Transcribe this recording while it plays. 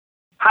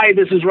Hi,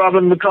 this is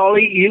Robin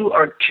McCauley. You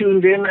are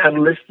tuned in and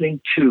listening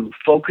to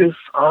Focus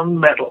on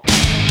Metal.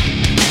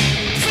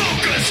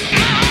 Focus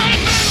on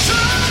Metal!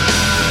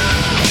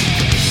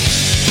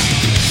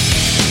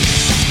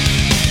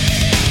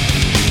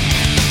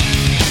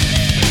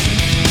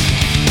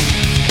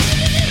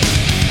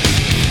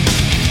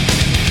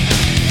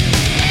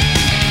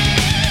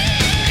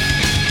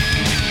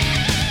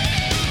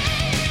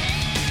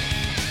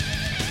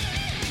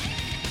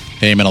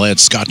 Hey, Metalheads,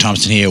 Scott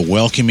Thompson here,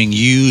 welcoming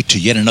you to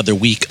yet another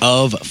week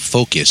of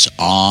Focus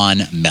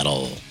on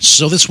Metal.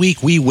 So this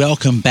week we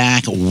welcome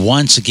back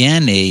once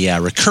again a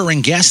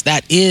recurring guest,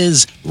 that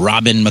is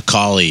Robin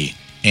McCauley.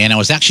 And I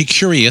was actually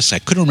curious, I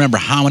couldn't remember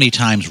how many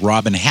times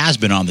Robin has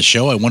been on the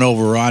show. I went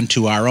over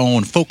onto our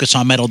own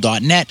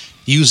focusonmetal.net,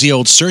 used the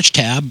old search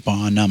tab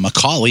on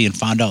McCauley, and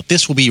found out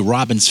this will be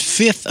Robin's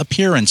 5th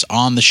appearance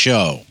on the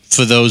show.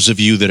 For those of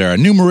you that are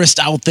numerist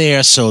out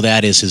there, so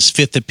that is his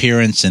 5th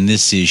appearance, and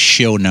this is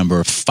show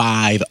number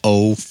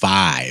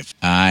 505.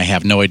 I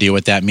have no idea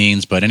what that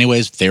means, but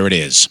anyways, there it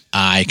is.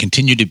 I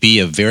continue to be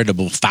a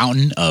veritable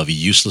fountain of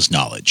useless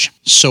knowledge.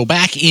 So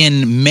back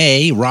in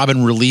May,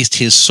 Robin released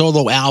his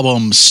solo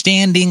album,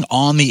 Standing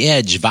on the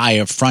Edge,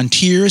 via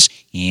Frontiers,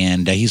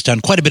 and he's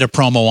done quite a bit of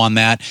promo on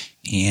that.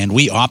 And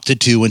we opted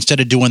to,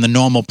 instead of doing the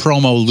normal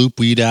promo loop,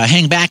 we'd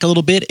hang back a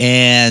little bit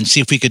and see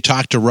if we could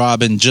talk to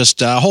Robin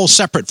just a whole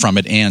separate from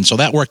it. And so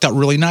that worked out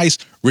really nice.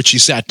 Richie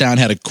sat down,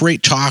 had a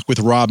great talk with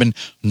Robin,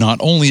 not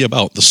only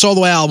about the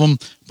solo album,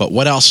 but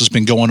what else has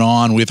been going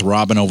on with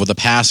Robin over the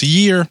past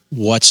year,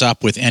 what's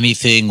up with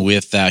anything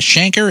with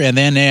Schenker, and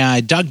then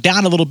I dug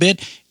down a little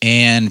bit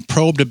and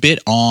probed a bit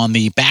on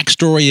the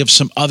backstory of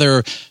some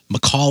other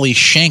McCauley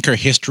Schenker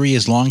history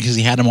as long as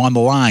he had him on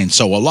the line.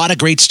 So a lot of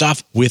great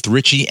stuff with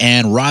Richie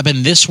and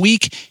Robin this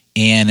week,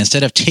 and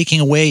instead of taking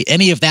away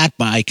any of that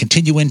by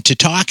continuing to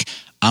talk,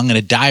 I'm going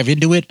to dive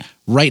into it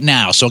right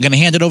now. So I'm going to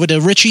hand it over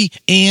to Richie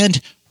and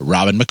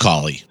Robin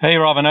McCauley. Hey,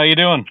 Robin, how you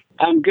doing?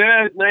 I'm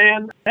good,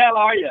 man. How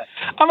are you?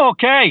 I'm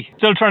okay.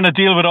 Still trying to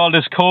deal with all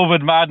this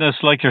COVID madness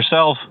like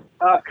yourself.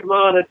 Come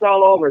on, it's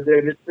all over,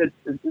 dude.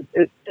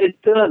 It's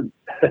done.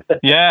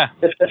 Yeah.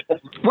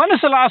 When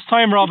is the last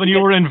time, Robin, you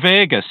were in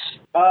Vegas?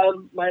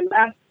 My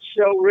last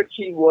show,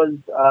 Richie, was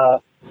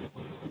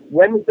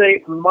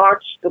Wednesday,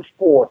 March the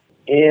 4th.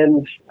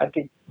 And I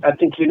think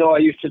I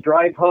used to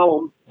drive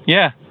home.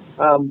 Yeah.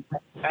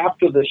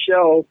 After the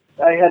show,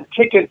 I had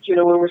tickets, we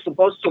were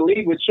supposed to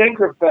leave with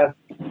Schenker Fest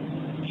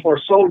for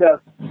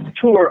sold-out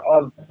tour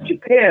of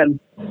Japan.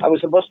 I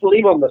was supposed to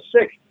leave on the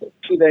 6th,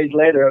 2 days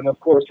later, and of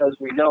course, as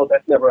we know,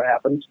 that never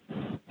happened.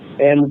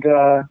 And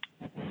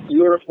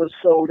Europe was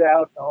sold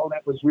out, all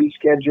that was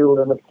rescheduled,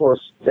 and of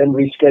course, then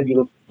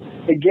rescheduled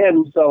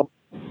again. So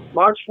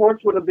March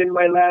 4th would have been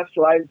my last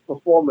live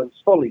performance.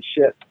 Holy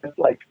shit, that's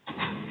like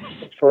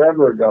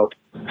forever ago.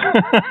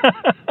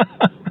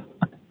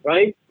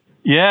 Right?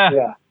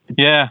 Yeah.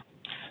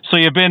 So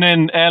you've been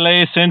in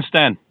LA since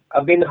then?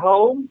 I've been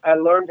home. I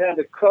learned how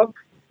to cook.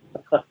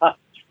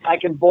 I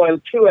can boil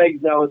 2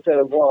 eggs now instead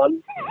of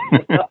 1.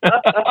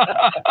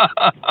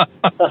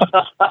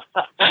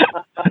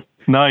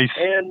 Nice.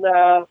 And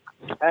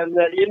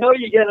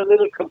you get a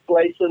little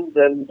complacent,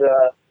 and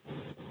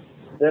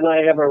then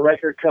I have a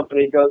record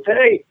company goes,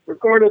 "Hey,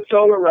 record a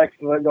solo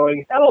record." And I'm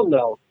going, "Hell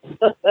no."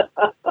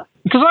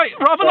 Because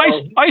Robin,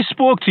 I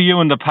spoke to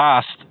you in the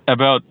past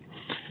about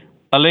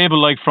a label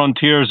like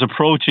Frontiers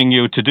approaching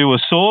you to do a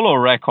solo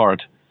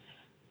record.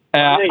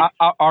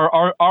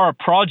 Our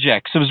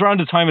projects. It was around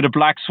the time of the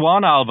Black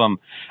Swan album,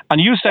 and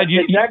you said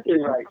That's exactly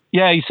right.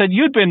 Yeah, you said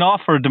you'd been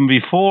offered them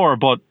before,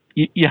 but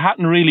you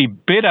hadn't really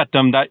bid at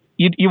them. That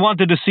you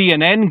wanted to see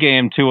an end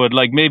game to it,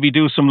 like maybe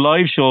do some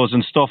live shows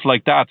and stuff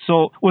like that.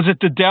 So was it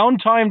the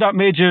downtime that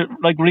made you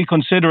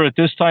reconsider it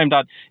this time,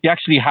 that you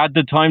actually had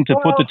the time to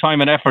put the time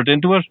and effort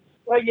into it?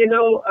 Well,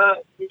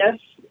 yes,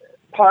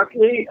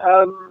 partly.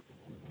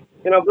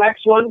 Black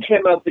Swan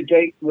came out the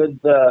gate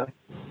with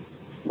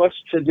much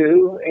to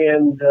do,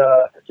 and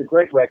it's a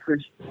great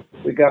record.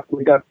 We got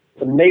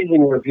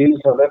amazing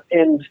reviews on it,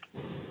 and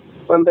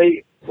when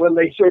they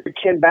sort of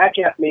came back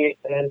at me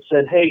and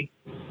said, "Hey,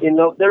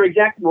 their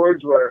exact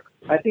words were,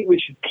 I think we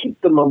should keep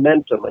the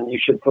momentum, and you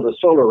should put a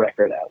solo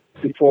record out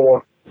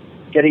before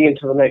getting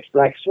into the next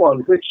Black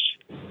Swan," which,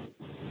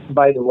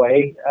 by the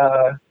way,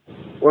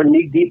 we're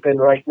knee deep in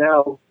right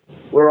now.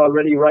 We're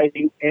already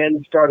writing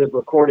and started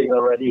recording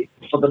already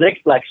for the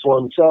next Black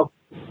Swan. So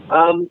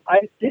I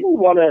didn't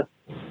want to,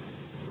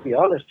 be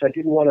honest, I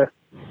didn't want to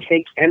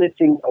take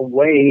anything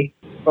away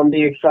from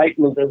the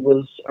excitement that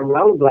was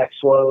around Black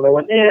Swan. And I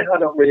went, I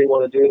don't really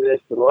want to do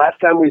this. And the last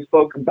time we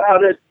spoke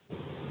about it,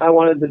 I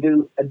wanted to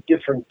do a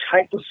different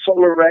type of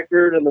solo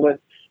record. And they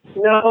went,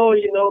 "No,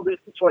 this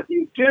is what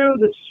you do.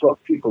 This is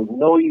what people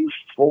know you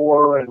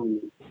for.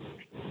 And,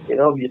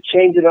 you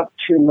change it up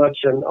too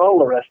much and all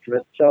the rest of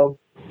it." So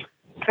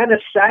kind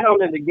of sat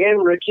on it again,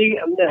 Richie,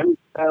 and then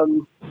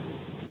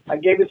I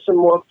gave it some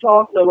more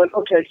thought, and I went,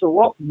 okay, so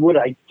what would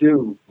I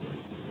do?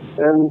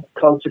 And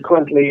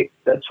consequently,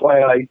 that's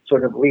why I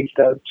sort of reached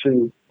out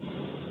to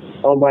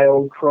all my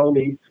old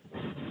cronies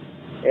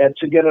and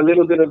to get a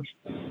little bit of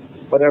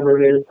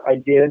whatever it is I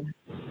did,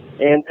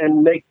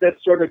 and make that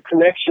sort of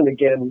connection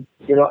again.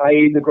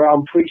 I.e. the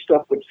Grand Prix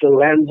stuff with Phil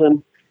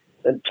Lanzon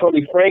and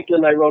Tony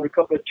Franklin. I wrote a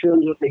couple of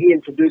tunes with him. He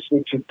introduced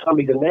me to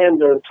Tommy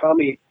Denander, and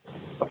Tommy,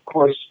 of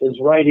course, is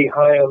riding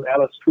high on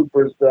Alice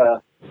Cooper's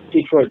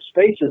Detroit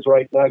Spaces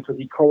right now because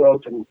he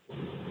co-wrote and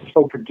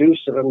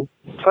co-produced it. And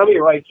Tommy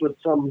writes with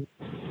some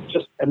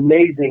just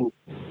amazing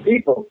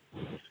people.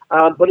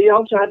 But he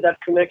also had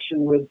that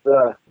connection with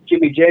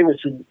Jimmy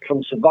Jameson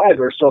from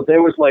Survivor, so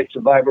there was my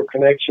Survivor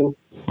connection.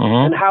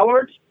 And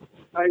Howard,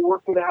 I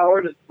worked with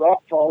Howard at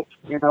Rock Vault,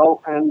 and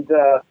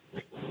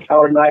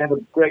Howard and I have a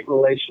great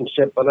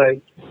relationship. And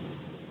I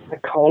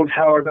called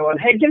Howard and I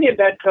went, "Hey, give me a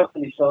Bad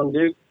Company song,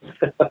 dude."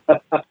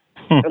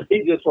 And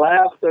he just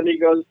laughed and he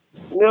goes,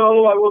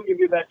 "No, I won't give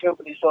you a Bad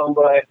Company song,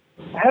 but I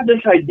have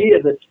this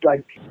idea that's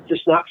like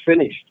just not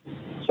finished.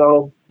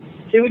 So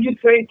see what you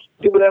think,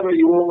 do whatever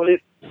you want with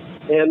it.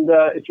 And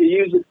if you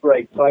use it,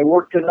 great." So I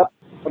worked it up,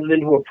 put it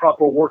into a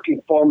proper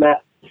working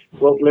format,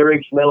 wrote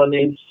lyrics,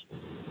 melodies,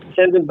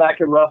 sent him back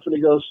and rough, and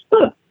he goes,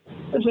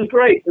 "This is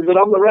great. Is it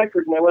on the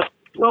record?" And I went,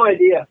 "No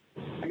idea.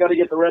 I got to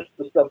get the rest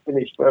of the stuff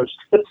finished first."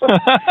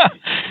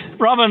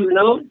 Robin,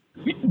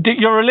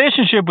 your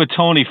relationship with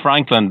Tony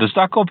Franklin, does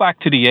that go back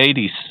to the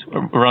 80s,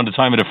 around the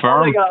time of the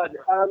firm? Oh my God.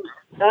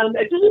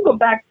 It doesn't go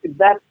back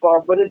that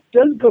far, but it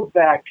does go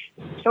back.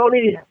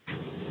 Tony's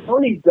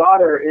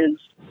daughter is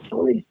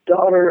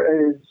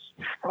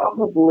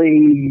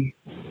probably,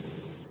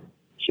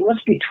 she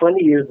must be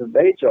 20 years of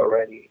age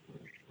already.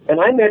 And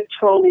I met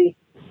Tony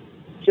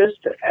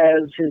just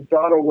as his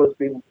daughter was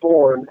being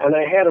born, and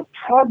I had a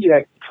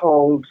project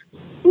called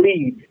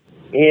Bleed,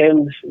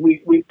 and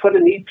we put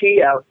an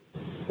EP out.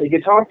 The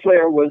guitar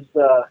player was,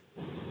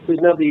 who's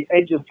now the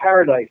Edge of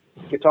Paradise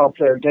guitar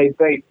player, Dave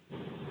Bates.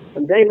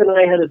 And Dave and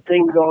I had a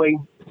thing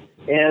going,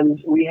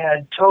 and we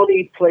had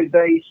Tony play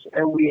bass,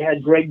 and we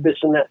had Greg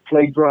Bissonette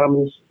play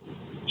drums,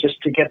 just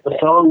to get the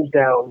songs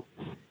down.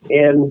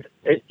 And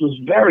it was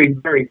very,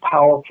 very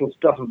powerful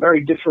stuff, a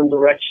very different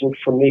direction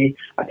for me.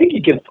 I think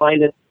you can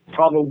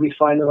probably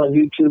find it on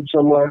YouTube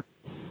somewhere.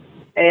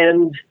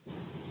 And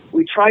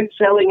we tried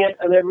selling it,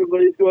 and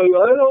everybody's going,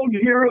 "I don't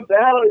hear a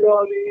ballad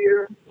on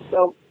here."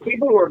 So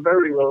people were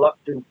very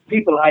reluctant,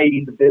 people,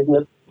 i.e. the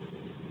business,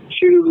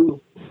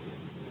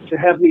 to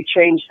have me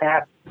change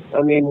that.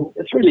 I mean,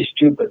 it's really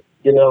stupid,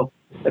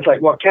 It's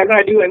like, well, can't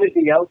I do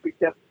anything else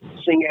except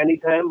sing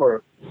anytime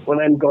or when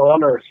I'm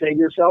gone or save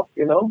yourself,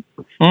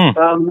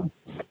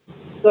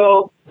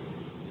 So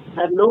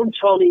I've known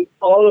Tony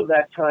all of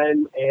that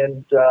time,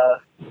 and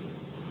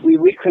we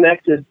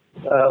reconnected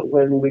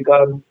when we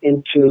got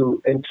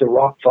into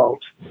Rock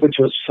Vault, which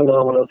was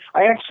phenomenal.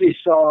 I actually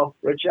saw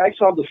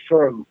the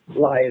Firm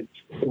live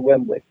in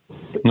Wembley.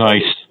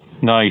 Nice.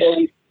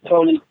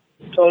 Tony,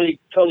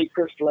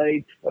 Chris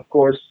Slade, of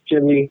course,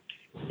 Jimmy,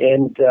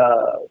 and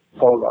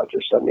Paul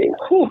Rogers. I mean,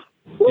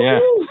 yeah.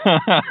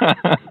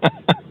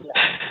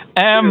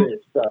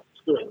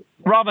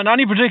 Robin,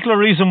 any particular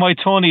reason why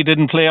Tony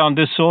didn't play on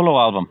this solo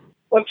album?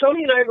 Well,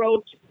 Tony and I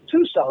wrote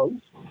 2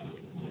 songs.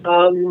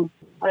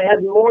 I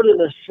had more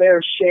than a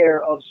fair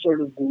share of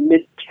sort of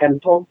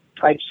mid-tempo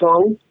type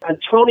songs.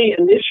 And Tony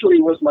initially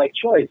was my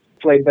choice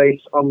to play bass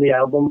on the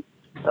album.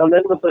 And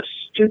then with the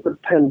stupid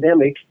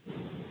pandemic,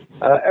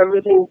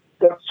 everything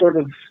got sort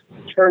of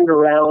turned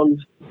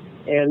around.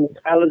 And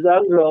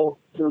Alessandro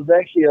Del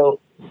Vecchio,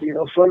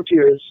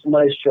 Frontier's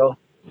maestro,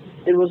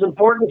 it was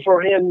important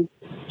for him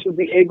to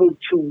be able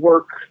to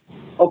work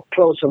up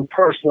close and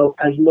personal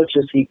as much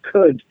as he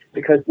could,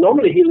 because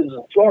normally he lives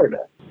in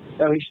Florida.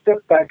 Now he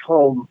stepped back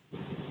home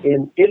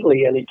in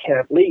Italy and he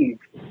can't leave,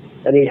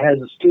 and he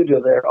has a studio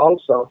there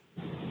also,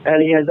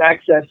 and he has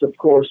access, of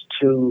course,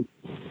 to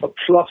a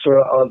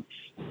plethora of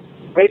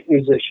great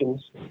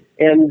musicians.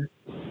 And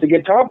the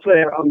guitar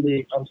player on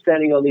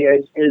Standing on the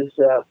Edge is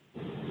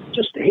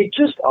he's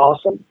just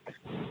awesome,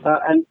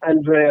 and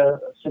Andrea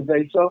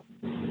Cerveso,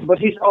 but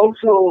he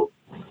also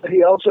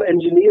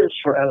engineers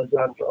for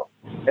Alessandro.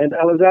 And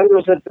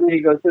Alessandro said to me,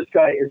 he goes, "This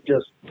guy is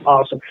just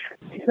awesome."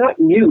 He's not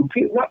new.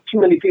 Not too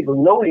many people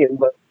know him,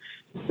 but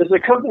there's a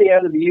company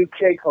out of the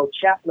UK called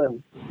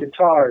Chapman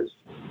Guitars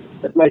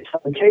that my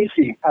son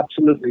Casey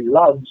absolutely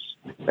loves,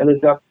 and has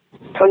got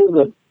tons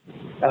of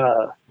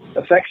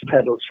effects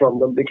pedals from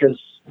them, because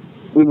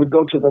we would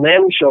go to the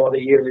NAMM show on a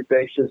yearly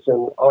basis,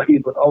 and he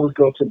would always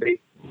go to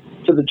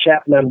the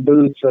Chapman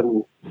booth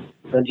and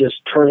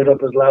just turn it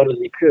up as loud as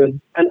he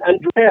could. And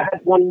Andrea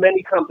had won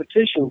many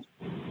competitions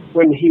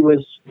when he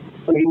was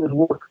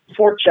work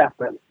for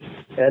Chapman,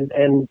 and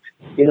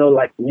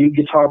like new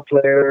guitar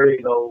player,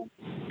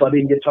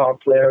 budding guitar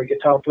player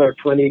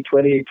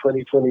 2020,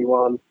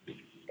 2021,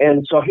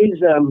 and so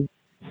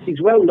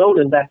he's well known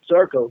in that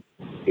circle.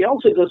 He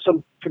also does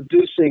some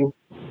producing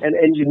and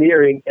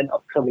engineering in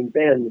upcoming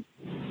bands,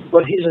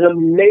 but he's an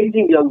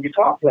amazing young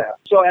guitar player.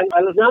 So, and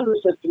Alessandro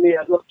said to me,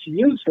 "I'd love to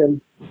use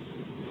him."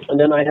 And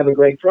then I have a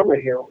great drummer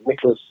here,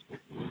 Nicholas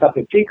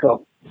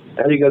Papipico.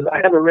 And he goes, "I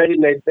have a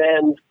ready-made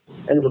band,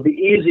 and it'll be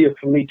easier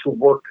for me to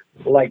work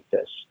like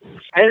this.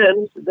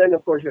 And then,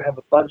 of course, you have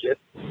a budget,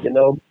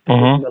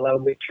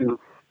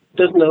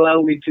 doesn't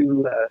allow me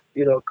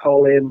to,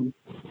 call in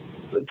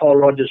Paul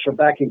Rodgers for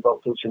backing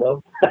vocals,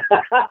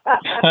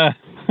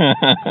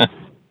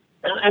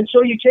 And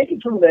so you take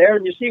it from there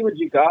and you see what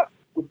you got.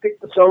 We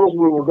picked the songs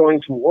we were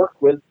going to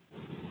work with.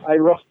 I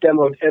rough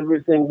demoed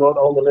everything, wrote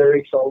all the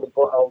lyrics, all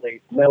the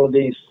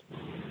melodies,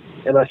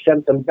 and I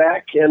sent them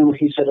back. And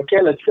he said,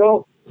 "Okay, let's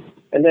go."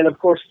 And then, of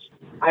course,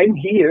 I'm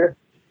here.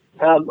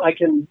 I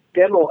can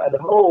demo at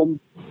home,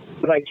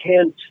 but I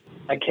can't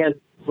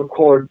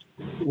record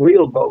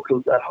real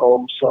vocals at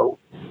home. So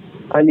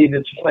I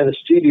needed to find a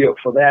studio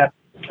for that.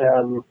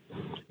 And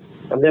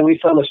then we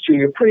found a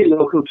studio pretty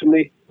local to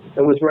me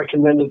that was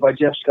recommended by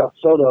Jeff Scott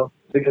Soto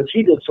because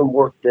he did some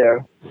work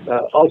there,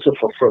 also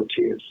for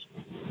Frontiers.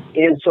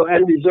 And so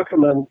Andy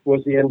Zuckerman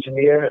was the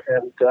engineer,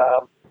 and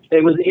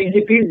it was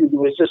easy peasy. It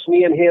was just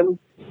me and him.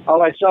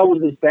 All I saw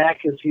was his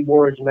back as he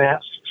wore his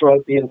mask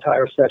throughout the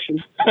entire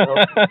session.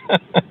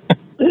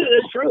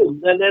 It's true.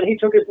 And then he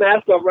took his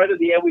mask off right at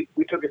the end.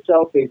 We took a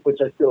selfie, which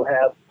I still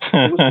have.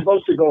 It was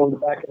supposed to go in the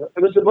back.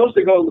 It was supposed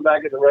to go in the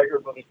back of the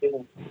record, but it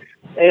didn't.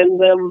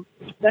 And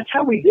that's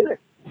how we did it.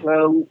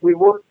 We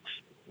worked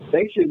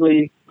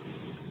basically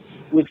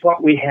with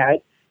what we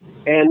had,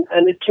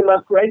 and it came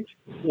out great.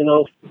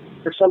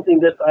 For something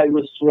that I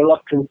was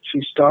reluctant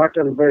to start,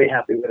 I'm very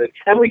happy with it.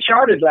 And we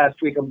charted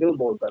last week on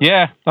Billboard.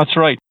 Yeah, that's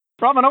right.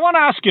 Robin, I want to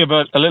ask you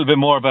a little bit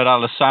more about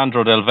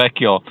Alessandro Del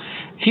Vecchio.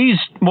 He's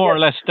more or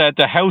less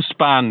the house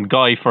band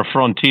guy for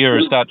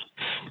Frontiers. That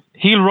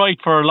he'll write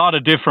for a lot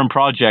of different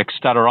projects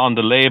that are on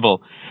the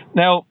label.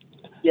 Now,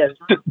 yes,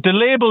 the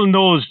label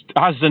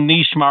has the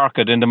niche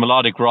market in the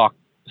melodic rock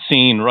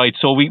scene, right?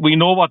 So we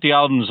know what the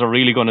albums are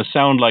really going to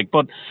sound like.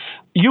 But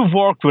you've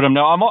worked with him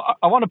now.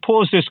 I want to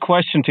pose this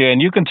question to you,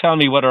 and you can tell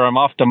me whether I'm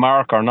off the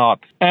mark or not.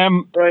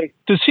 Right.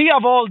 Does he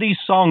have all these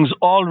songs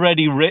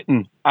already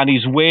written, and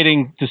he's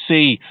waiting to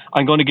see,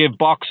 I'm going to give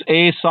Box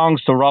A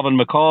songs to Robin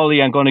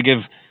McCauley, I'm going to give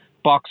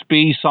Box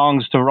B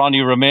songs to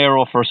Ronnie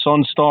Romero for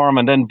Sunstorm,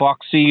 and then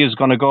Box C is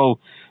going to go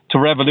to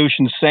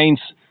Revolution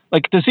Saints?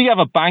 Like, does he have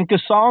a bank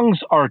of songs,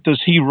 or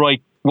does he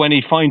write when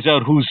he finds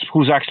out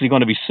who's actually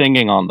going to be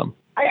singing on them?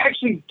 I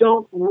actually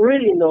don't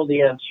really know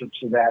the answer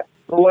to that.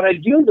 But what I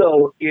do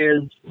know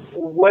is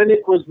when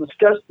it was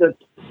discussed that,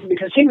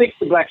 because he makes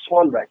the Black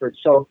Swan record,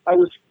 so I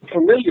was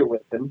familiar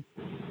with him.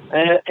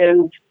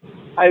 And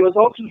I was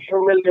also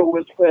familiar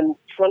with when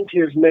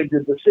Frontiers made the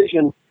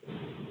decision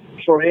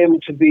for him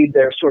to be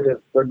their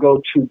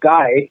go-to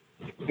guy,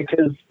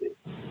 because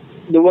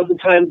there was a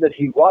time that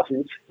he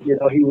wasn't. He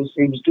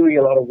was doing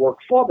a lot of work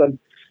for them.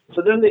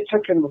 So then they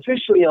took him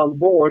officially on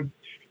board,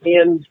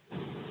 and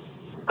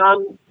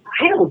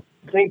I don't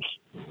think,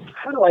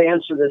 how do I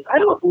answer this? I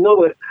don't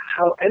know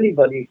how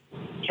anybody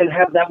can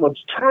have that much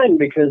time,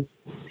 because,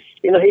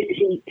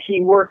 he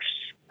works,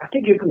 I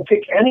think you can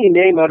pick any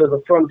name out of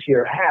the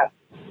Frontier hat,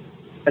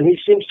 and he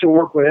seems to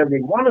work with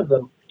every one of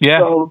them. Yeah.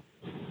 So,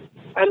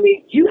 I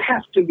mean, you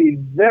have to be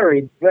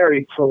very,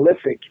 very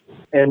prolific,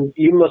 and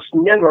you must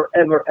never,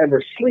 ever,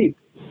 ever sleep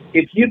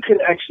if you can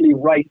actually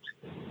write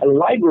a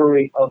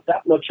library of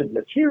that much of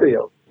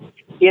material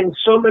in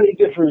so many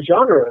different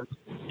genres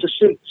to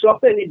suit so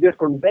many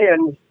different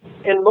bands,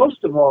 and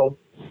most of all,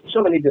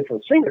 so many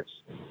different singers.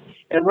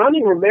 And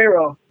Ronnie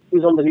Romero,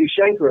 who's on the new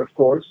Schenker, of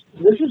course,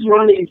 this is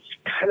Ronnie's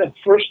kind of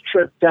first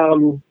trip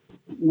down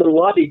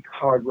melodic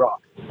hard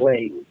rock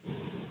playing.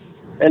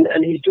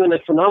 And he's doing a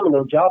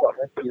phenomenal job on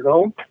it,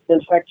 In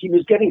fact, he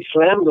was getting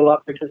slammed a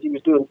lot because he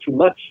was doing too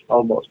much,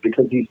 almost,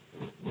 because he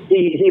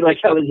like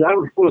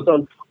Alessandro, was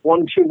on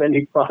one too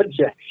many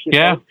projects.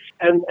 Yeah.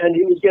 And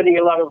he was getting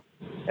a lot of,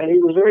 and he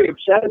was very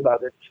upset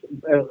about it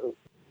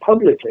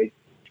publicly.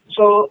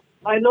 So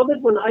I know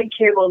that when I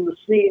came on the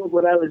scene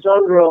with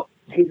Alessandro,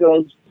 he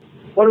goes,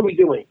 "What are we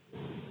doing?"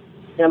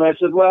 And I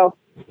said, "Well,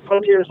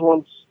 Frontiers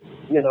wants,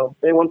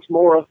 they want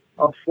more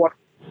of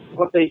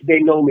what they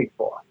know me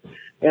for."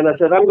 And I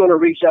said, "I'm going to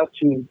reach out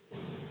to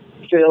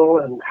Phil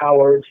and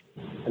Howard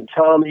and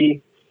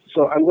Tommy.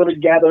 So I'm going to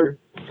gather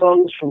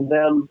songs from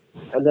them,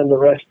 and then the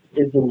rest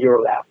is in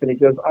your lap." And he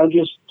goes,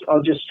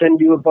 I'll just send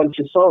you a bunch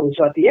of songs."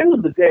 So at the end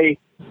of the day,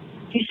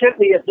 he sent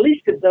me at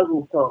least a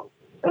dozen songs.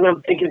 And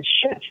I'm thinking,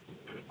 shit,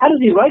 how does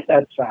he write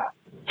that fast?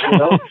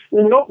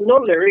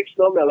 No lyrics,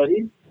 no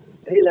melodies.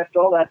 He left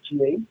all that to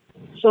me.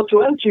 So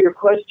to answer your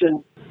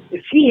question,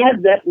 if he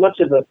had that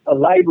much of a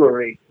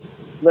library,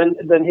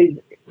 then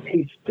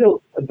he's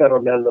still a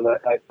better man than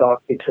I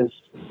thought, because,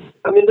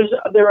 I mean,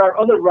 there are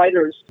other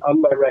writers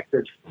on my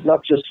record,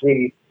 not just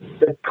me,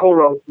 that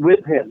co-wrote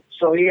with him.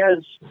 So he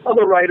has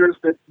other writers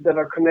that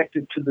are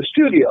connected to the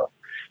studio.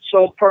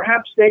 So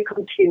perhaps they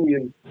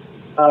continue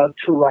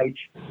to write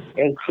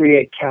and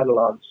create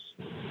catalogs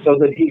so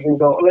that he can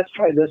go, let's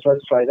try this,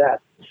 let's try that.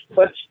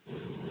 But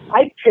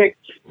I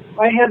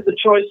had the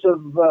choice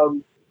of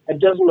a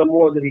dozen or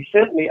more that he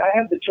sent me. I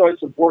had the choice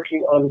of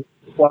working on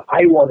what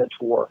I wanted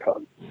to work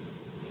on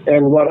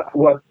and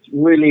what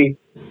really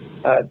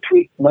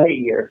tweaked my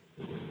ear.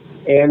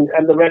 And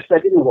the rest I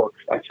didn't work.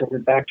 I sent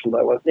it back to him.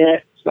 I went,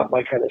 It's not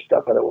my kind of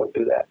stuff. I don't want to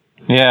do that.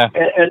 Yeah.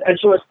 And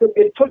so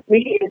it put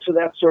me into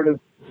that sort of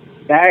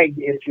bag,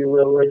 if you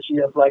will, Richie,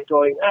 of like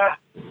going,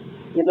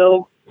 you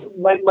know,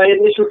 my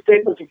initial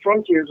statement to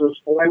Frontiers was,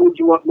 why would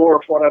you want more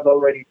of what I've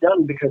already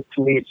done? Because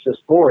to me, it's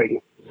just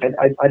boring. And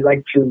I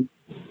like to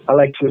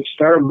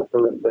experiment a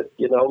little bit,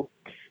 you know.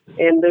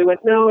 And they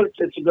went, no,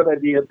 it's a good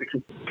idea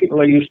because people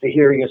are used to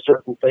hearing a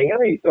certain thing. I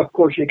mean, of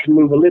course, you can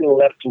move a little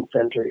left and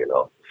center, you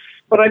know.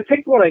 But I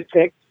picked what I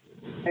picked.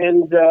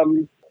 And,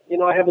 you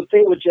know, I have a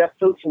thing with Jeff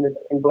Pilson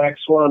in Black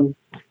Swan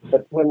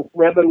that when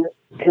Revan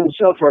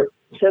himself are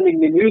sending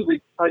me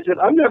music, I said,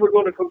 I'm never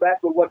going to come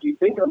back with what you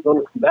think I'm going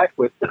to come back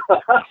with. Because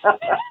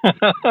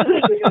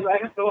I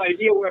have no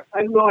idea where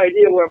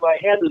my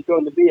head is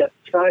going to be at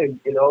the time,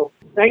 you know.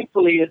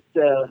 Thankfully, it,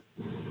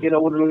 you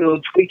know, with a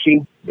little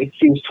tweaking, it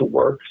seems to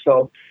work.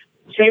 So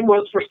same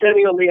was for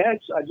Standing on the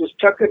Edge. I just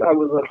took it. I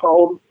was at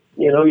home.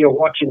 You know, you're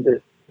watching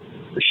the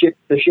shit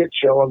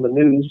show on the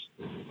news.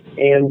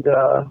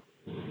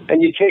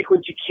 And you take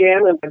what you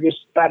can, and I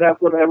just spat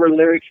out whatever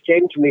lyrics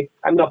came to me.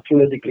 I'm not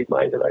politically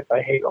minded.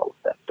 I hate all of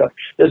that stuff.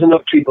 There's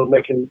enough people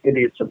making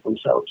idiots of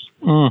themselves.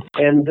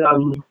 And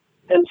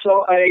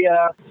so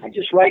I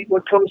just write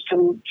what comes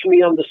to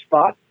me on the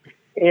spot.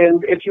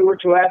 And if you were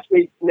to ask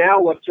me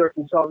now what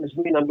certain songs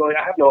mean, I'm going,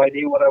 I have no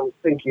idea what I was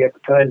thinking at the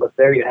time, but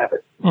there you have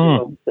it. You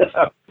know?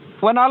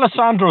 When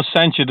Alessandro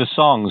sent you the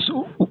songs,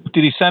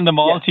 did he send them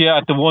all to you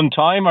at the one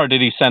time, or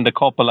did he send a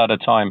couple at a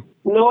time?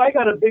 No, I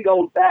got a big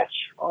old batch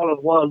all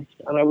at once,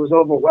 and I was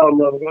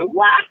overwhelmed. I was going,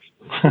 what?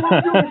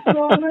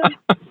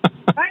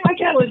 I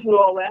can't listen to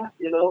all that,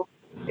 you know.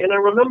 And I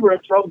remember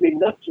it drove me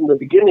nuts in the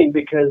beginning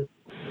because,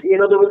 you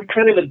know, there was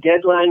kind of a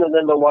deadline, and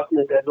then there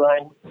wasn't a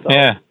deadline. So,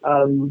 yeah.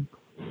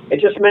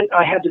 It just meant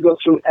I had to go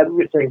through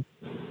everything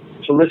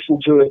to listen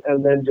to it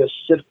and then just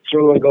sift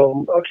through and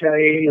go,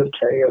 okay.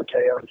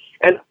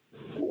 And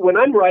when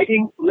I'm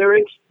writing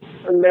lyrics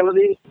and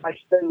melodies, I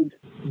spend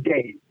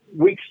days,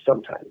 weeks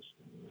sometimes.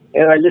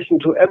 And I listen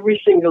to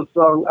every single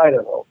song, I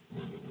don't know,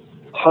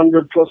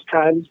 100+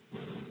 times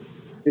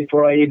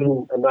before I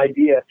even an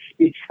idea.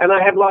 And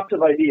I have lots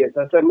of ideas.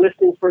 As I'm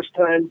listening first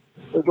time,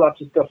 there's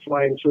lots of stuff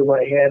flying through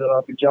my head, and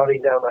I'll be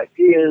jotting down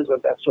ideas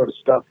and that sort of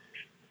stuff.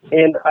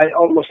 And I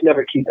almost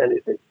never keep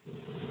anything.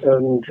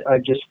 And I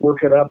just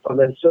work it up, and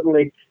then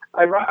suddenly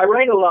I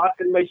write a lot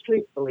in my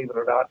sleep, believe it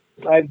or not.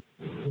 I've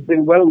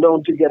been well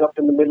known to get up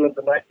in the middle of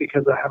the night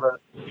because I have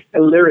a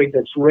lyric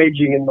that's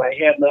raging in my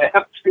head, and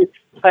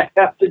I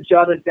have to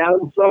jot it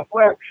down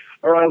somewhere,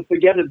 or I'll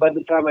forget it by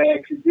the time I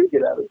actually do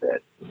get out of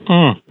bed.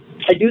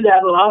 I do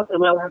that a lot,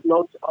 and I'll have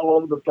notes all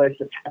over the place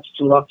attached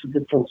to lots of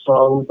different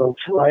songs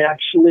until I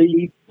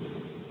actually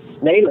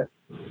nail it,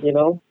 you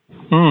know?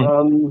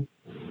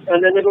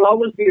 And then it'll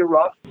always be a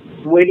rough,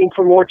 waiting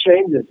for more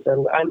changes.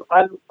 And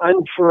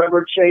I'm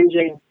forever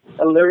changing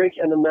a lyric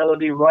and a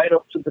melody right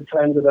up to the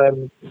time that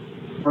I'm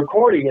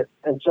recording it.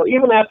 And so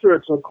even after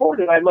it's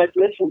recorded, I might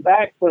listen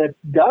back when it's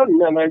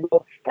done, and I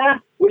go,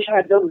 wish I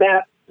had done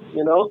that,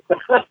 you know.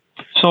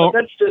 So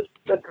that's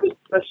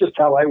just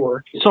how I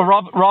work. So,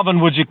 Robin,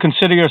 would you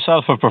consider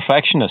yourself a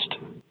perfectionist?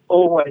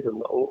 Oh, I don't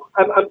know.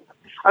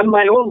 I'm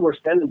my own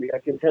worst enemy. I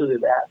can tell you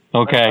that.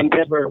 Okay.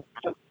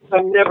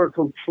 I'm never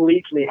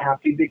completely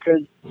happy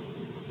because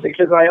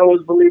I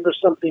always believe there's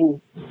something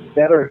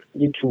better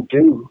you can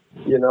do,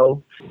 you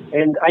know.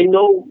 And I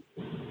know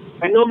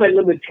my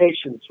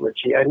limitations,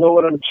 Richie. I know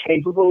what I'm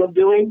capable of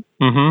doing,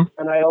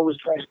 and I always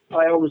try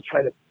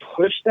to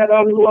push that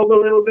envelope a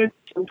little bit.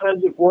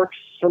 Sometimes it works,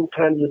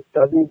 sometimes it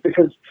doesn't,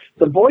 because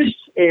the voice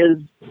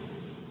is,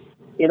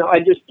 you know,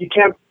 you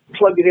can't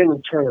plug it in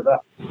and turn it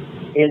up.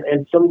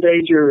 And some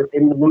days you're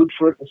in the mood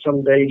for it, and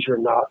some days you're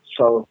not.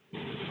 So,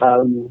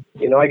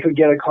 you know, I could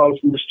get a call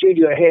from the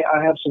studio, hey,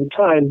 I have some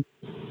time.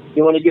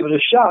 You want to give it a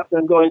shot?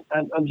 And I'm going,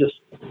 I'm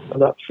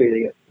not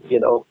feeling it, you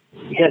know.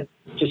 You can't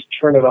just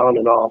turn it on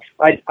and off.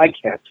 I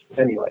can't,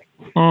 anyway.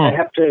 I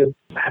have to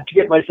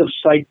get myself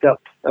psyched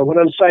up. And when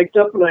I'm psyched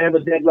up and I have a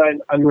deadline,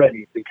 I'm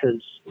ready,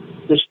 because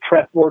this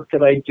prep work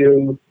that I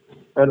do,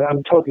 and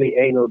I'm totally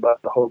anal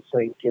about the whole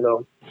thing, you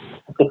know.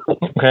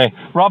 Okay,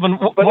 Robin.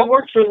 But it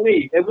works for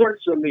me.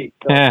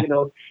 So, you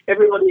know,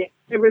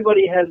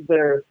 everybody has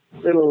their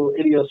little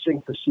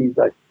idiosyncrasies,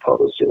 I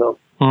suppose, you know.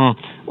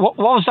 What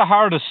was the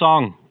hardest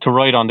song to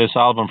write on this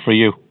album for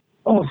you?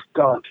 Oh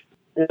God,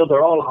 you know,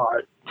 they're all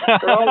hard.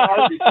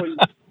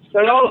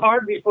 They're all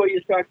hard before you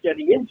start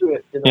getting into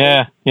it. You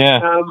know? Yeah.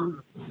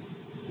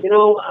 You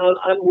know,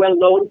 I'm well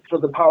known for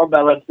the power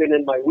ballad. Been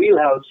in my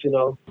wheelhouse. You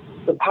know,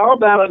 the power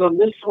ballad on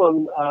this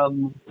one.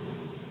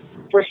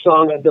 First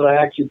song that I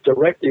actually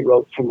directly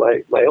wrote for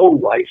my own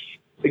wife,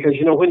 because,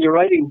 you know, when you're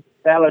writing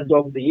ballads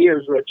over the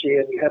years, Richie,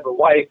 and you have a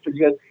wife, and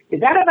you go,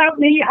 is that about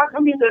me? How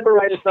come you never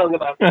write a song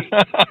about me?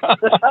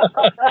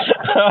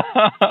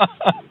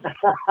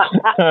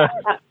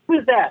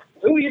 Who's that?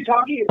 Who are you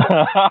talking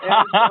about?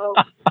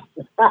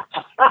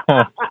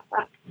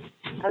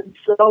 And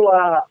so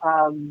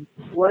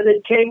when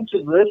it came to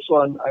this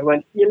one, I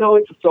went, you know,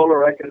 it's a solo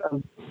record.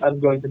 I'm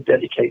going to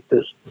dedicate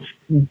this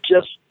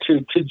just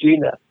to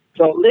Gina.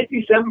 So Late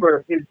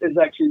December is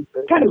actually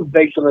kind of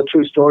based on a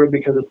true story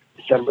because it's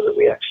December that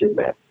we actually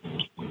met.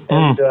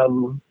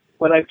 And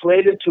when I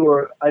played it to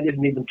her, I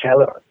didn't even tell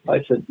her.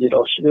 I said, she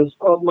goes,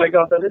 "Oh my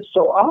God, that is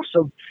so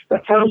awesome.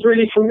 That sounds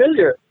really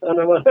familiar." And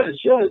I went, "It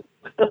should."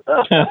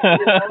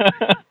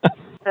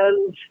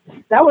 And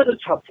that was a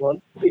tough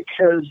one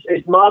because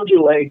it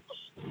modulates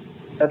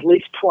at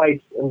least twice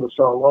in the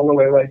song, all the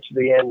way right to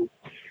the end.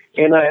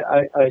 And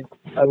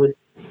I was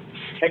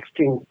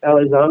texting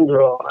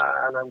Alessandro,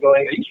 and I'm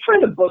going, "He's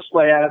trying to bust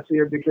my ass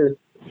here because,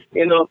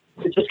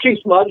 it just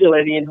keeps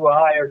modulating into a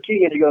higher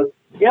key." And he goes,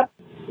 Yep,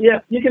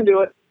 you can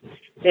do it."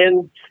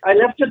 And I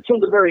left it till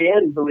the very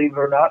end, believe it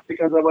or not,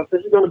 because I went,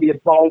 "This is going to be a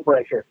ball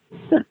breaker."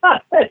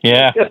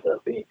 Yeah. It's going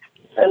to be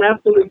an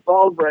absolute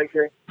ball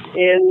breaker.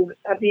 And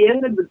at the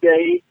end of the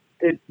day,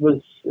 it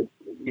was,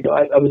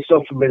 I was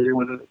so familiar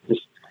with it.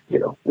 Just,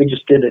 we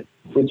just did it.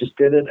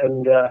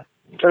 And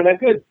it turned out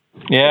good.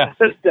 Yeah.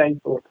 That's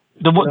thankful.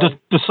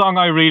 The song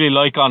I really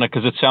like on it,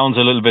 because it sounds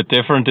a little bit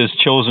different, is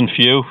Chosen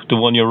Few, the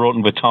one you're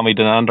writing with Tommy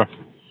Denander.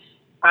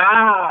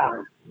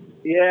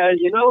 Yeah,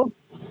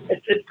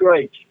 it's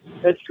great.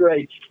 It's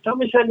great.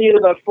 Tommy sent me in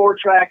about 4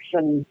 tracks,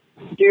 and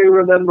Do You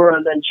Remember,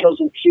 and then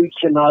Chosen Few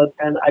came out,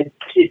 and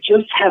it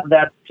just had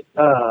that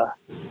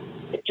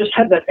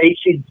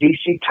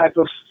AC/DC type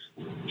of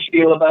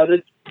feel about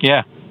it.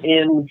 Yeah.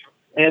 And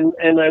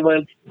I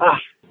went,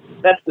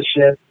 that's the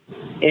shit.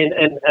 And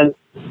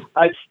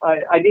I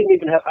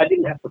didn't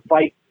have to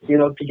fight,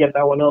 to get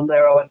that one on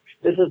there. I went,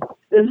 this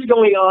is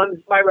going on.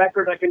 It's my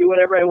record. I can do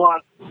whatever I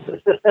want.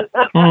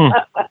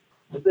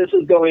 This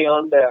is going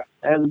on there.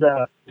 And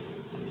a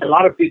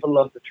lot of people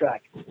love the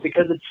track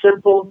because it's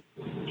simple,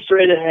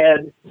 straight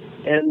ahead,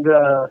 and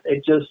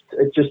it just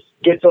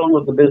gets on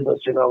with the business,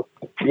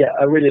 Yeah,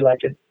 I really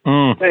like it.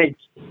 Thanks.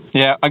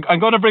 Yeah, I'm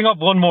going to bring up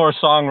one more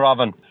song,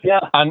 Robin. Yeah.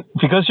 And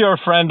because you're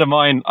a friend of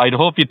mine, I'd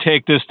hope you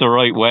take this the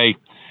right way.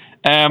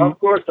 Of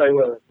course I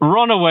will.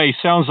 Runaway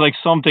sounds like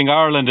something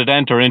Ireland would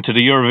enter into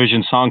the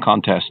Eurovision Song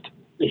Contest.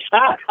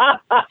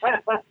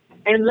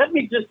 And let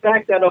me just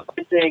back that up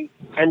by saying,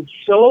 and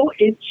so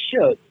it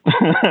should.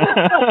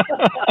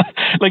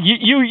 Like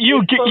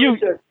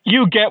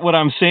you get what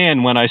I'm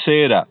saying when I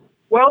say that.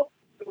 Well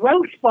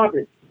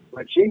spotted,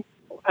 Richie.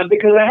 And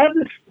because I had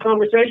this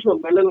conversation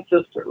with my little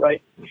sister,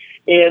 right,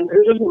 and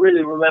who doesn't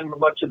really remember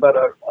much about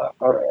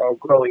our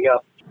growing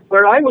up.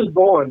 Where I was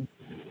born,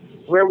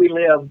 where we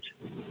lived,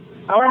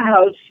 our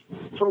house,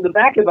 from the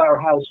back of our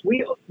house,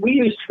 we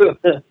used to,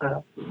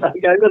 I'm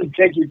going to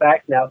take you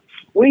back now,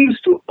 we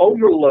used to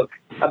overlook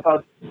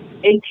about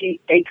 80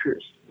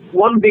 acres,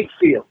 one big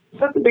field.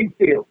 That's a big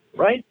field,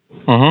 right?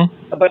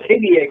 Mm-hmm. About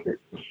 80 acres.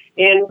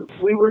 And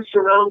we were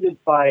surrounded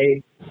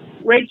by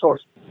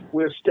racehorses.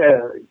 We were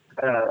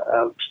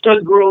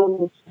stud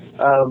grooms,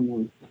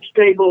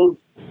 stables,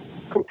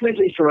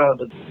 completely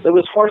surrounded. There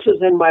was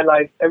horses in my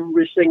life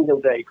every single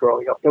day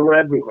growing up. They were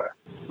everywhere.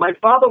 My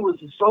father was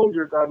a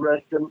soldier, God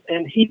rest him,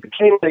 and he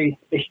became a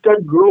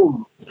stud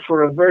groom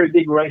for a very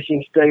big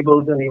racing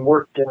stables, and he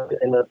worked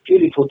in a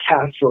beautiful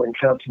castle in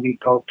County Meath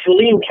called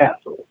Killeen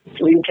Castle.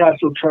 Killeen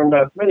Castle turned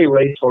out many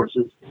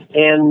racehorses,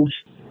 and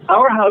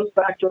our house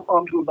backed up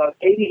onto about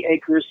 80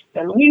 acres,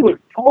 and we would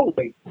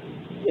always,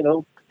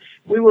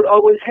 we would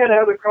always head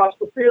out across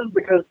the field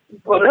because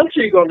what else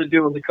are you going to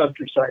do in the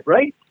countryside,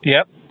 right?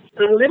 Yep.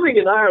 And living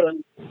in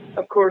Ireland,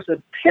 of course,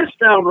 it pissed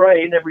down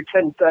rain every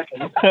 10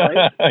 seconds,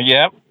 right?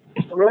 Yep.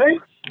 Right?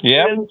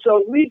 Yep. And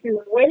so we'd be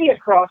way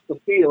across the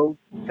field,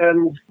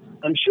 and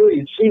I'm sure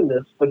you've seen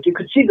this, but you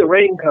could see the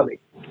rain coming.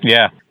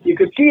 Yeah. You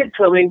could see it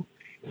coming,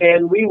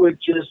 and we would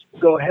just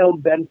go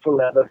hell-bent for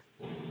leather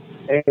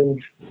and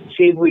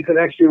see if we could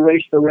actually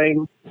race the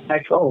rain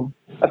back home.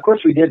 Of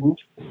course we didn't.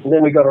 And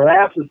then we got our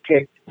asses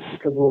kicked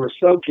because we were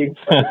soaking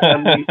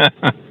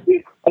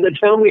by the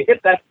time we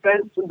hit that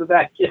fence in the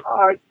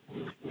backyard.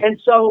 And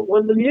so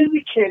when the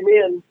music came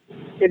in,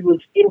 it was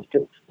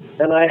instant.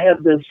 And I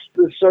had this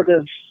sort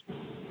of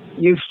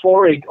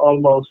euphoric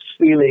almost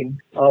feeling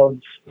of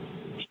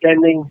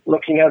standing,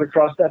 looking out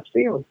across that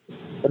field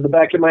at the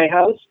back of my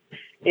house.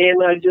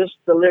 And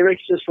the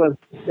lyrics just went,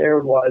 there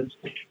it was.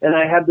 And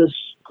I had this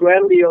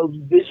grandiose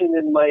vision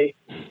in my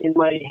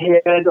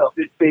head of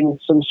it being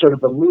some sort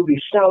of a movie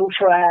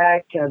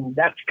soundtrack, and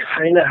that's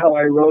kind of how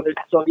I wrote it.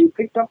 So you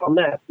picked up on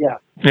that, yeah.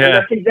 And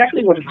that's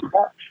exactly what it's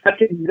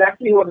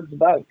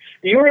about.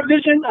 The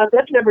Eurovision,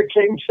 that never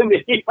came to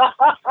me.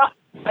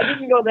 I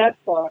didn't go that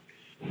far.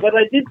 But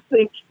I did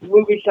think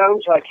movie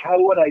soundtrack, how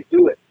would I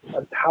do it?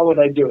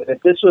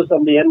 If this was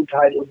on the end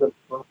title of the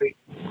movie,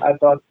 I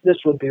thought this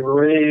would be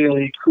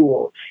really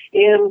cool.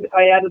 And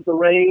I added the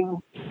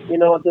rain,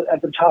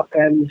 at the top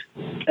end.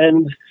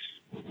 And,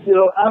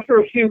 after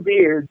a few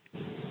beers,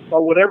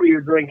 or whatever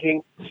you're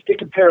drinking,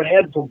 stick a pair of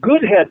headphones,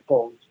 good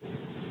headphones,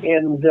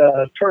 and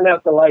turn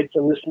out the lights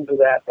and listen to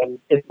that, and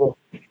it will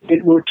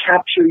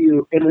capture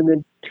you in an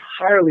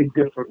entirely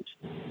different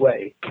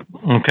way.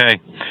 Okay.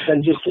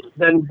 Than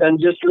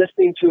just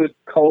listening to it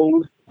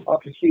cold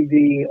off the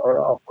CD or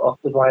off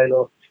the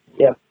vinyl.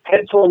 Yeah,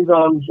 headphones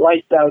on,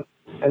 lights out,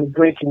 and a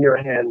drink in your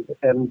hand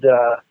and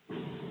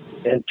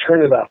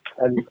turn it up,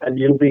 and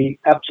you'll be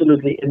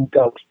absolutely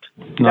engulfed.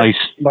 Nice.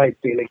 That's my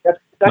feeling. That's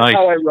Nice.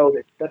 how I wrote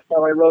it. That's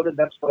how I wrote it.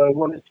 That's what I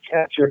wanted to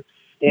capture.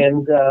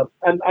 And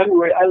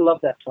I love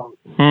that song.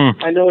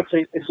 I know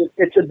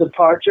it's a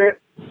departure,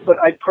 but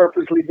I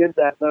purposely did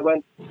that. And I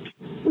went,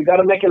 we got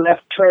to make a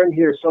left turn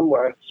here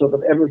somewhere so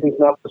that everything's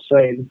not the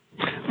same.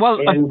 Well,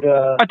 and,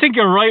 I think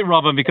you're right,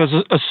 Robin, because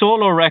a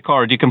solo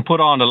record, you can put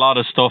on a lot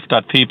of stuff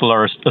that people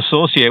are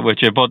associate with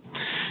you, but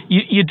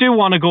you do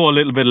want to go a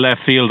little bit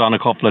left field on a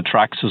couple of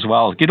tracks as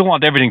well. You don't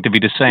want everything to be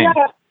the same.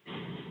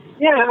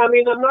 Yeah, I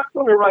mean, I'm not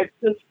going to write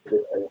this.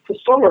 It's a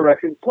solo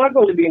record. It's not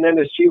going to be an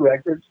MSG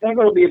record. It's not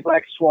going to be a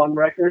Black Swan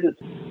record. It's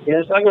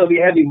not going to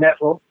be heavy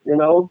metal. You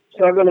know, it's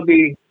not going to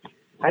be.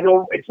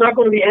 It's not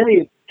going to be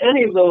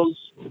any of those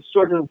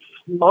sort of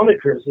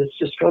monikers. It's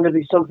just going to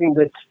be something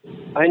that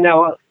I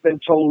now have been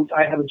told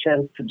I have a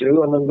chance to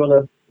do, and I'm going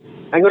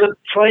to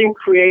try and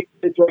create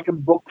it like a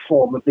book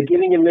form, a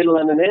beginning, a middle,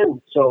 and an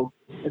end. So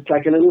it's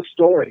like a little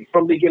story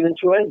from beginning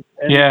to end.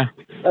 And yeah.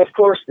 Of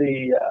course,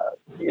 the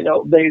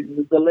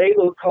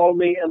label called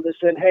me and they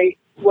said, "Hey,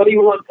 what do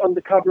you want on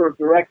the cover of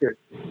the record?"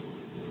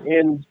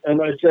 And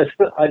I said,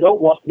 "I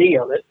don't want me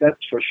on it. That's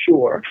for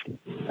sure.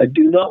 I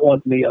do not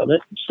want me on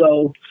it."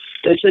 So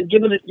they said,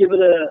 "Give it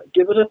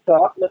a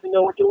thought. Let me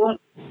know what you want."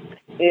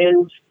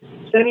 And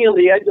Standing on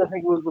the Edge, I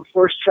think, was the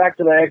first track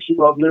that I actually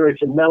wrote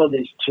lyrics and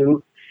melodies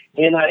to.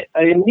 And I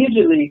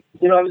immediately,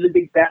 I was a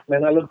big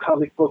Batman. I love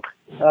comic book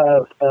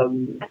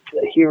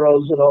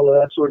heroes and all of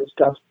that sort of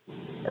stuff.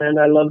 And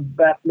I love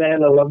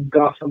Batman. I love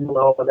Gotham and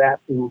all of that.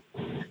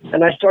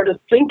 And I started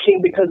thinking,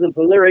 because of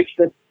the lyrics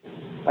that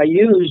I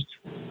used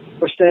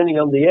for Standing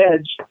on the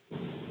Edge,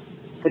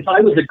 if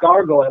I was a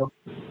gargoyle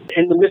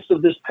in the midst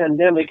of this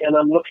pandemic and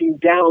I'm looking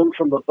down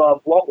from above,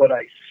 what would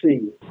I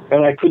see?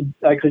 And I could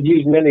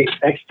use many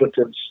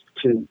expletives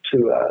to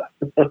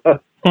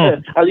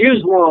I'll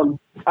use one.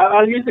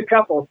 I'll use a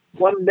couple.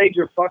 One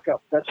major fuck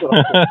up. That's what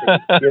I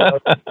could see.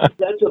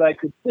 That's what I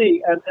could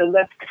see, and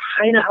that's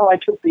kind of how I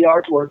took the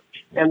artwork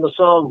and the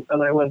song.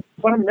 And I went,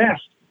 "What a mess!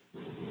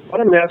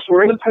 What a mess!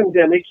 We're in a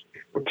pandemic.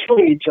 We're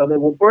killing each other.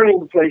 We're burning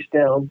the place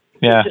down.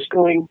 Yeah.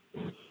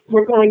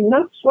 We're going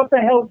nuts. What the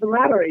hell's the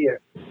matter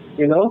here?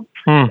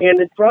 And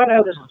it brought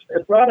out a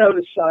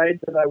side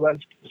that I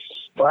went,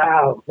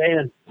 wow,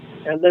 man.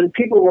 And then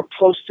people were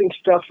posting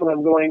stuff, and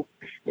I'm going,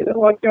 you know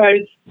what,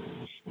 guys?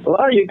 A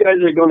lot of you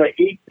guys are going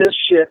to eat this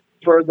shit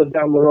further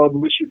down the road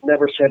and wish you'd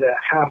never said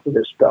half of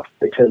this stuff,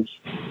 because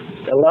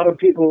a lot of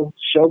people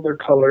showed their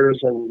colors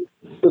and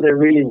who they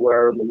really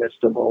were in the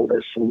midst of all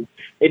this. And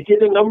it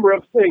did a number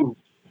of things,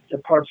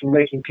 apart from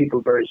making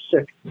people very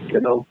sick,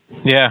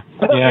 Yeah.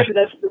 Maybe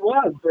that's what it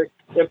was,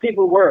 but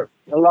people were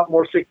a lot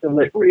more sick than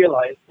they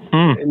realized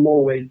in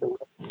more ways than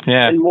one.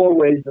 Yeah. In more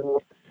ways than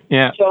one.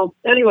 Yeah. So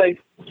anyway,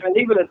 I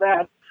leave it at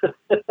that.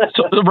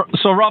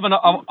 So Robin, I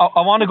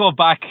want to go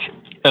back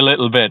a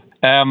little bit.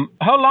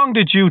 How long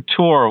did you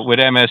tour with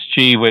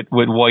MSG with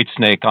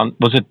Whitesnake?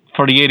 Was it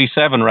for the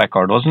 '87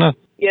 record, wasn't it?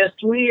 Yes,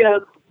 we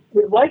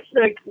with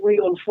Whitesnake, we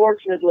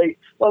unfortunately,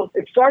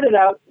 it started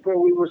out where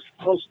we were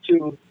supposed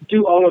to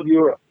do all of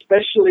Europe.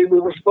 Especially, we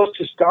were supposed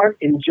to start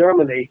in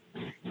Germany,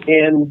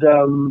 and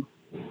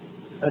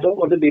I don't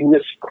want to be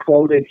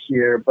misquoted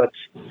here, but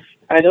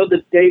I know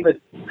that David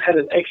had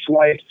an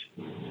ex-wife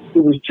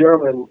who was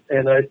German,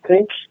 and I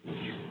think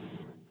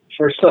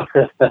for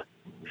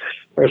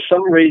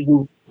some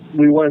reason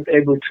we weren't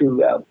able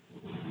to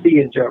be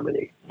in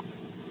Germany,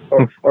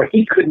 or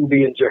he couldn't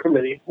be in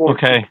Germany.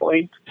 Okay.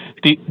 Point.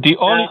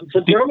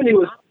 So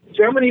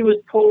Germany was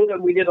pulled,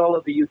 and we did all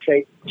of the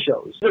UK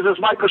shows. This is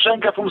Michael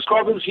Schenker from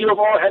Scorpions Hero,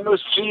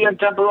 MSG, and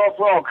Temple of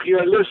Rock.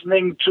 You're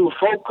listening to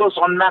Focus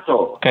on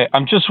Metal. Okay,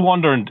 I'm just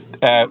wondering,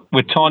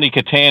 with Tawny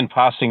Katane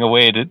passing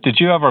away, did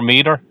you ever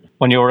meet her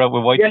when you were out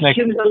with Whitesnake?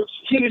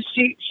 Yes,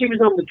 she was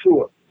on the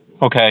tour.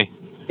 Okay.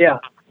 Yeah,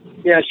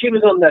 she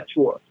was on that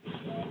tour.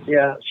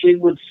 Yeah, she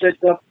would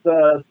sit up.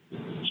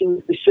 She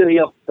would be sitting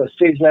up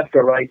stage left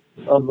or right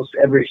almost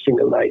every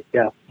single night.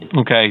 Yeah.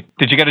 Okay.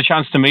 Did you get a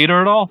chance to meet her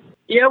at all?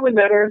 Yeah, we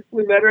met her.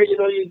 We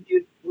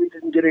we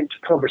didn't get into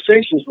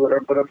conversations with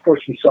her, but of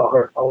course we saw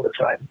her all the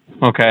time.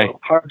 Okay.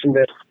 Hard to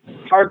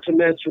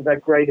miss with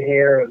that great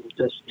hair and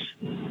just.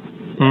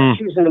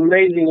 She was an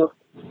amazing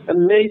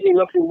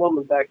looking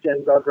woman back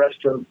then. God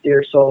rest her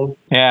dear soul.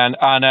 Yeah,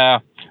 and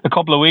a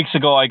couple of weeks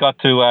ago, I got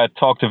to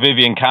talk to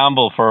Vivian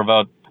Campbell for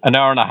about an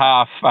hour and a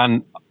half,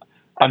 and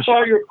I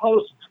saw your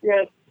post.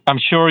 Yes. I'm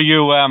sure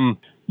you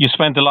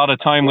spent a lot of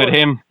time with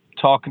him,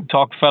 talk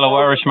fellow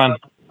Irishman.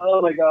 Oh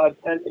my God!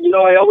 And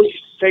I always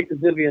used to say to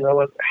Vivian, I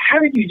went, "How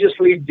did you just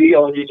leave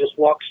Dio and you just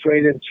walk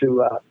straight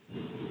into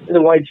the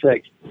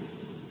Whitesnake?"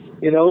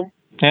 Yeah.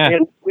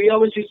 And we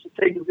always used to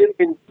say to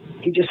Vivian,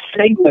 he just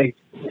segued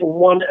from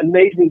one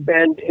amazing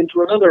band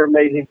into another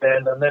amazing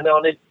band, and then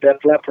on it, Def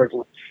Leppard,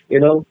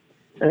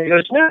 And he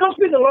goes, "No, it must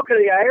be the look of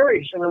the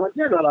Irish." And I went,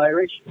 "You're not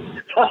Irish."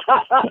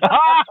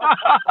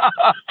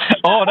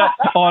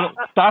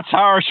 That's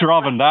harsh,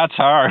 Robin. That's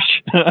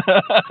harsh.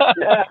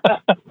 Yeah.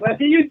 Well,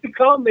 he used to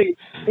call me.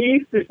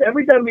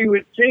 Every time he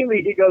would see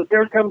me, he goes,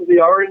 "Here comes the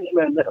Orange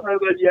Man." I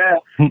went, "Yeah,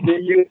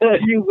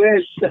 you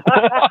wish."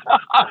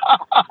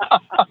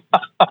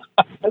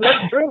 And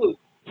that's true.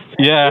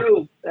 That's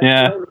true.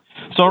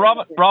 So,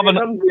 Robin,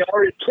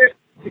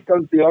 here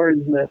comes the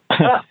Orange Man.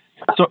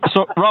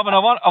 So, Robin, I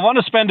want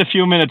to spend a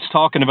few minutes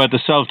talking about the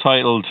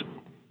self-titled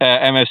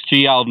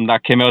MSG album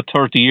that came out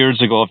 30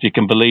 years ago, if you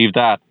can believe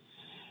that.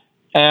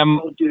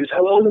 Oh, dude,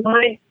 how old am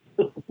I?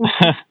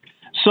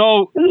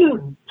 So,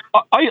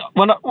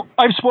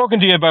 I've spoken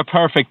to you about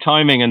Perfect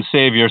Timing and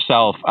Save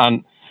Yourself,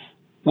 and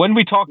when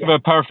we talked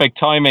about Perfect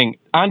Timing,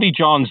 Andy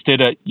Johns did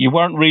it. You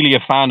weren't really a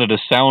fan of the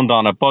sound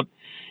on it, but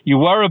you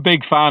were a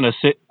big fan of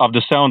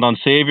the sound on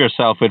Save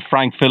Yourself with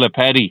Frank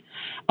Filippetti.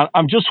 And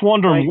I'm just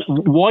wondering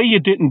why you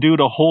didn't do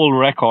the whole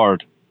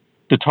record,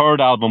 the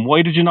third album.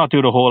 Why did you not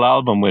do the whole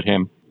album with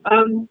him?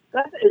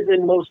 That is a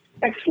most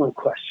excellent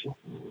question.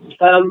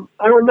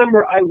 I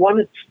remember I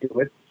wanted to do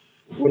it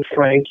with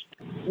Frank.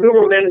 We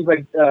were managed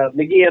by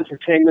McGee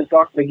Entertainment,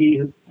 Doc McGee,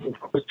 who of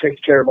course takes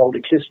care of all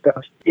the Kiss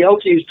stuff. He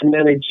also used to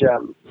manage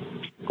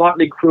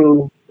Motley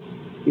Crue,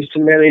 used to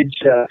manage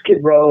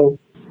Skid Row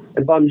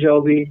and Bon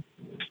Jovi,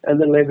 and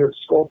then later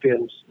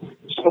Scorpions.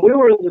 So we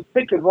were in the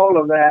thick of all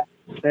of that,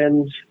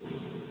 and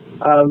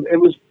it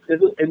was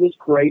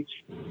great.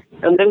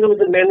 And then there was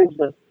a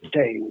management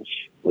change.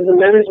 There was a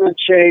management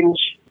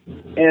change,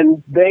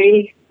 and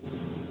they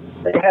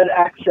had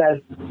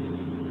access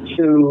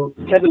to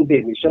Kevin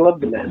Beamish. I love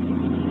the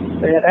man.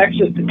 They had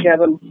access to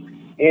Kevin,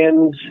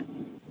 and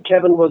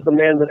Kevin was the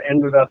man that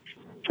ended up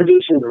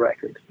producing the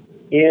record.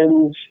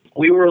 And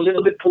we were a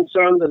little bit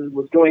concerned that it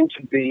was going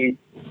to be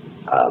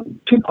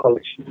too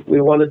polished.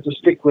 We wanted to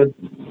stick with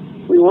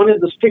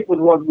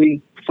what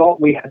we thought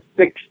we had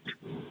fixed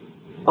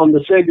on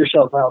the Save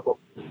Yourself album.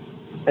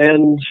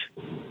 And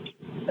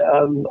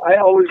I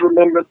always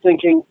remember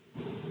thinking,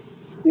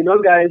 you know,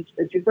 guys,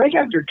 if you break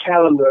out your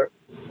calendar,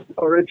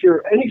 or if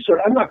you're any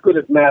sort, I'm not good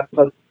at math,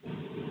 but,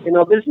 you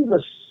know, this is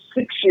a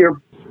 6-year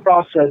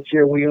process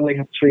here. We only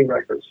have 3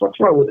 records. What's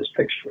wrong with this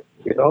picture,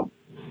 you know?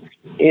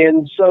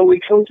 And so we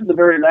come to the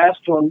very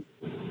last one,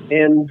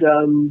 and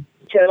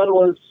Kevin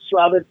was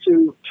slotted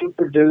to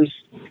produce.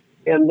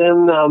 And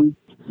then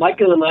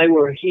Michael and I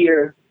were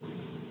here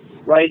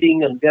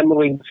writing and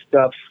demoing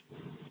stuff.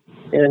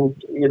 And,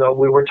 you know,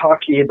 we were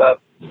talking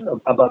about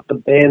the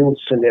band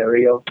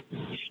scenario.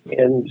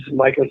 And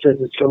Michael says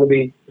it's going to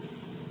be,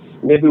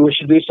 maybe we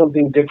should do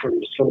something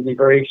different. It's going to be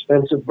very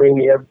expensive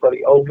bringing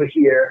everybody over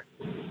here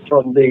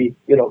from the,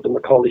 you know, the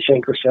Macaulay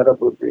Schenker setup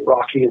with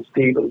Rocky and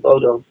Steve and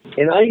Bodo.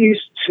 And I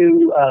used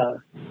to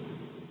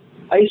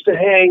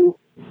hang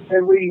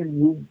every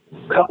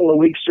couple of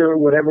weeks or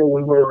whatever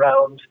we were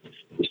around.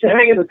 I used to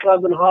hang at a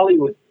club in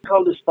Hollywood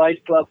called the Spice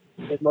Club.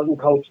 It wasn't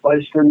called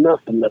Spice for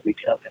nothing, let me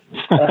tell you.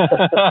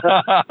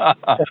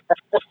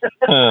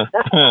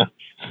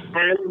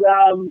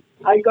 And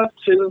I got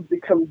to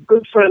become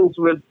good friends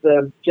with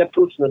Jeff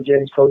Poulson and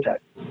James Kotak.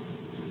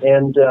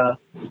 And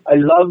I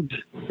loved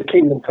the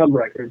Kingdom Come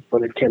record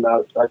when it came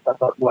out. I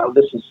thought, wow,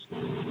 this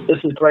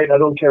is great. I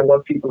don't care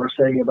what people are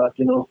saying about,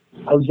 you know,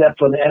 how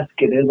Zeppelin-esque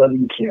it is. I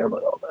didn't care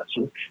about all that.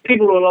 So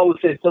people will always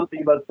say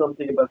something about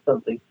something about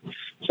something.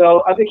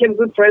 So I became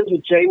good friends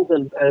with James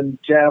and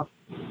Jeff.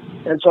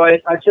 And so I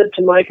said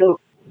to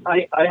Michael,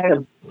 I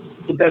have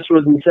the best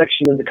rhythm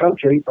section in the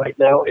country right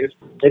now if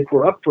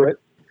we're up for it.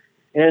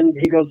 And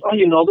he goes, oh,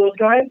 you know those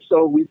guys?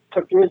 So we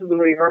took them into the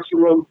rehearsal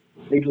room.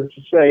 Needless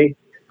to say,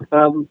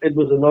 it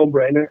was a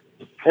no-brainer.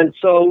 And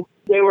so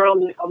they were on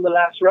the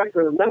last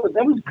record, and that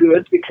was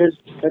good because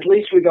at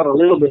least we got a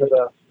little bit of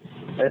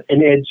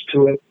an edge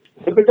to it.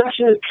 The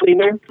production is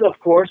cleaner, of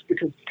course,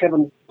 because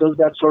Kevin does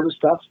that sort of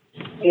stuff.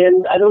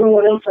 And I don't know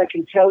what else I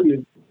can tell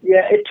you.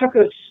 Yeah, it took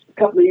us a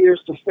couple of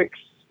years to fix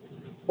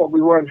what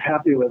we weren't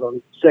happy with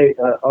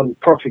on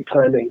Perfect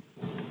Timing.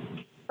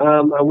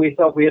 And we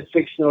thought we had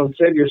fixed it on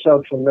Save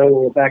Yourself, and now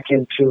we're back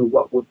into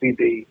what would be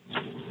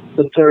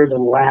the third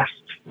and last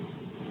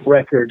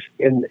record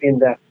in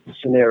that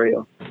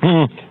scenario.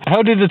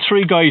 How did the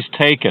 3 guys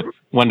take it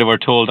when they were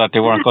told that they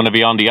weren't going to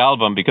be on the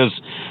album? Because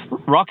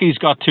Rocky's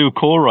got 2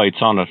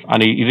 co-writes on it,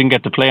 and he didn't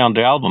get to play on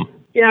the album.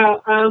 Yeah,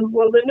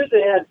 well, they knew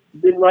they had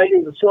been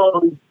writing the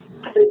song.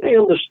 I think they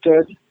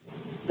understood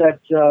that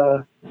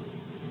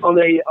on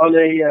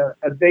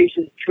a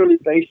basis truly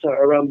based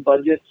around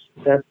budgets,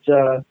 that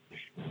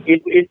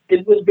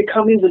it was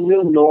becoming the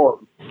new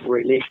norm,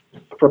 really,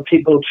 for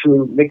people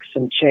to mix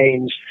and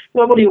change.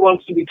 Nobody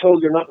wants to be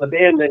told you're not in the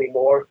band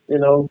anymore, you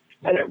know.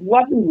 And it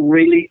wasn't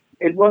really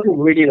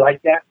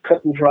like that,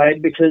 cut and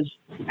dried, because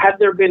had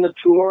there been a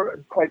tour,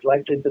 it's quite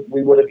likely that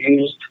we would have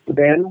used the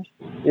band,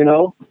 you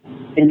know,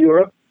 in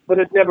Europe. But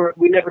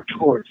we never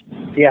toured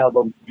the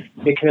album,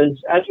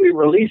 because as we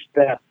released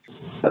that,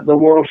 the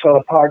world fell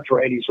apart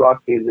for 80s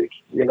rock music,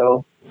 you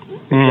know,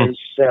 because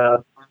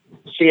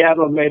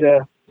Seattle made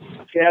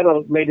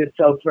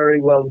itself very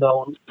well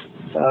known,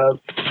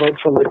 both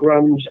from the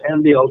grunge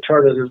and the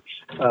alternative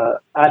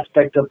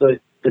aspect of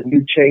the the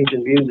new change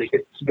in music.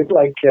 It's a bit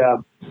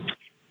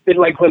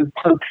like when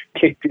punk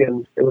kicked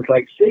in. It was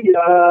like, see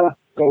ya,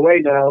 go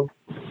away now.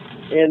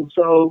 And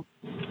so,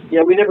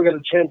 yeah, we never got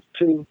a chance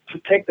to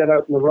take that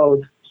out on the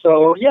road.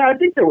 So, yeah, I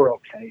think they were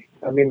okay.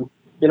 I mean,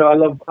 you know, I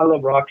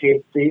love Rocky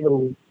and Steve,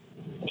 and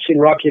I've seen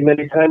Rocky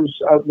many times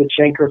out in the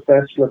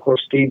Schenkerfest, and of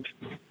course Steve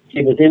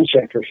was in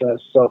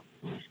Schenkerfest, so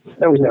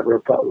that was never a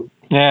problem.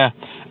 Yeah.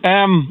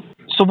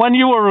 So when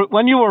you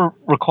were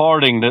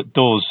recording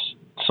those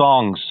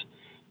songs,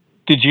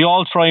 did you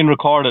all try and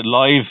record it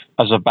live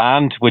as a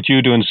band with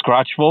you doing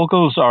scratch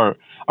vocals, or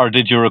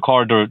did you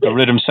record the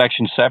rhythm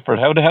section separate?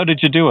 How did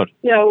you do it?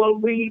 Yeah, well,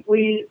 we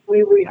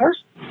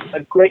rehearsed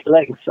at great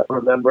length, I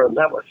remember, and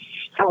that was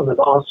an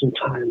awesome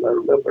time. I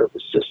remember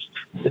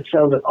it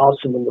sounded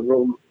awesome in the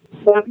room.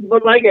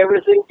 But like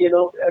everything, you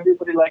know,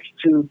 everybody likes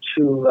to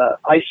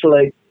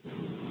isolate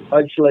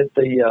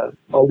the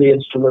all the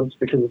instruments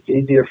because it's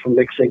easier for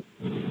mixing,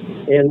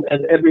 and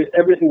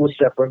everything was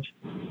separate,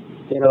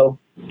 you know,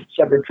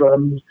 separate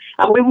drums.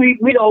 I mean,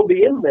 we'd all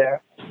be in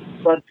there,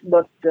 but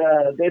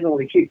they'd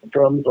only keep the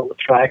drums on the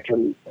track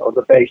or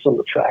the bass on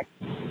the track,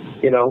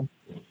 you know.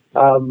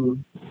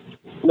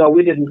 No,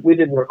 we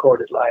didn't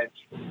record it live.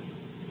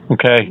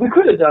 Okay. We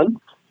could have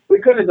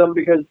done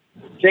because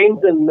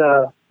James and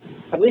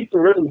at least the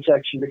rhythm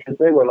section, because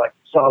they were like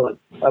solid.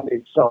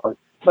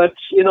 But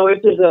you know,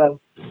 if there's a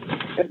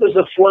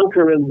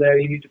flunker in there,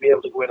 you need to be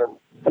able to go in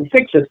and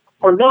fix it,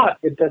 or not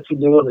if that's what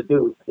you want to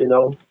do. You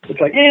know, it's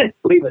like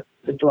leave it.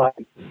 It's live.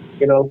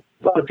 You know,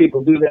 a lot of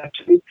people do that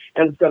too,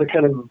 and it's got a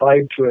kind of a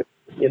vibe to it.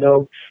 You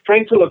know,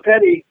 Frank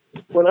Filippetti,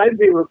 when I'd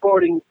be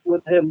recording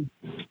with him,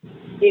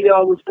 he'd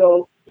always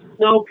go,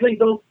 "No, please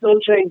don't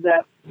change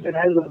that. It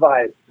has a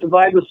vibe. The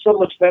vibe is so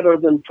much better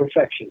than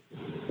perfection."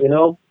 You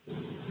know.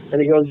 And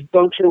he goes,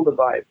 "Don't kill the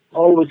vibe.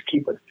 Always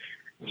keep it."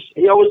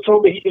 He always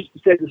told me he used to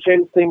say the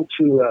same thing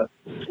to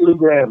Lou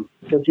Gramm,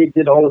 because he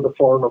did all of the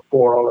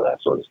 4/4, all of that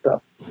sort of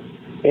stuff.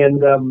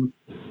 And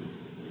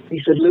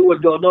he said Lou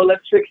would go, "No,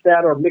 let's fix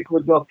that," or Mick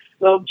would go,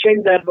 "No,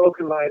 change that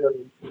vocal line,"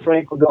 and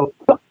Frank would go,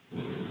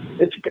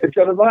 "It's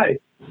got a vibe.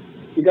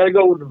 You got to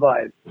go with the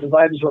vibe. The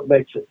vibe is what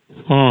makes it."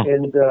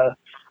 And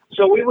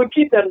so we would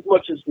keep that as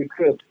much as we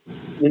could,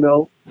 you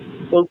know.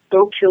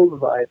 Don't kill the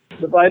vibe.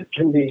 The vibe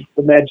can be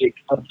the magic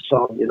of the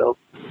song, you know.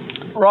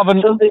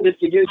 Robin, something that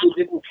you usually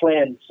didn't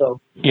plan. So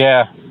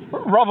yeah,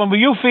 Robin, were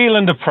you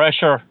feeling the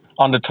pressure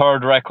on the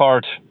third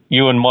record,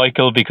 you and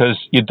Michael, because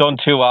you'd done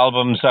 2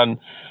 albums and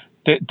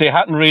they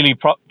hadn't really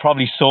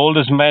probably sold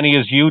as many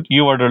as you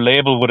or the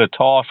label would have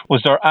thought?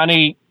 Was there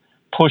any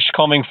push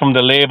coming from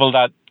the label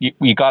that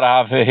you got to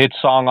have a hit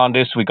song on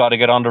this? We got to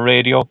get on the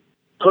radio.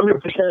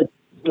 100%.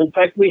 In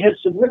fact, we had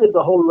submitted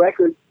the whole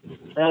record,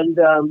 and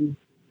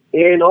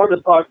A&R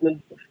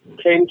department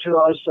came to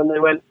us and they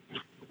went,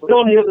 "We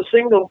don't hear the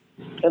single."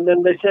 And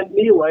then they sent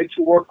me away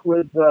to work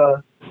with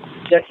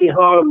Jesse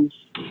Harms,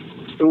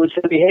 who was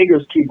Sammy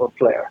Hager's keyboard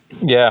player.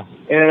 Yeah.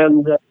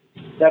 And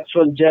that's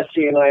when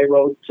Jesse and I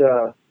wrote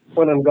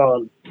When I'm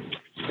Gone.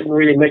 Didn't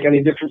really make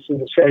any difference in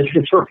the stage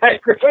of the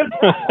record.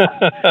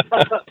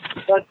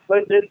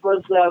 but it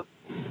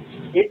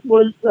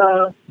was,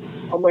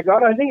 oh my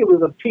God, I think it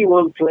was a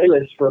P1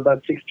 playlist for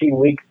about 16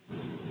 weeks.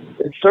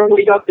 It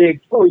certainly got the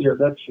exposure,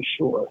 that's for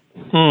sure.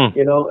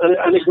 You know,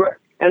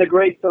 and a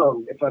great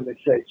song, if I may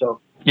say so.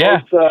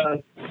 Yeah.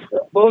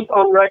 Both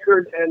on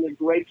record and a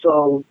great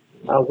song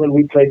when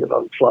we played it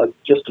unplugged.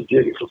 Just a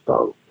beautiful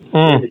song.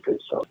 Really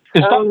good song.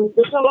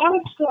 There's a lot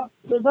of stuff.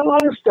 There's a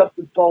lot of stuff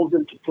that falls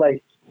into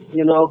place.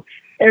 You know,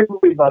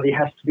 everybody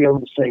has to be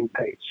on the same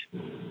page.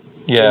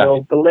 Yeah. You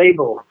know, the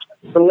label,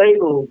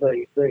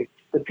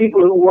 the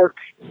people who work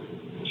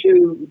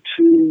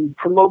to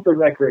promote the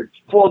record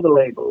for the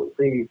label,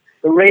 the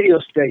radio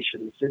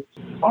stations. It's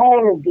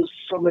all of this,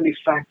 so many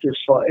factors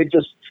for it.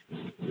 Just,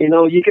 you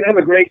know, you can have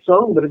a great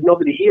song, but if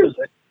nobody hears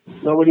it,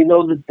 nobody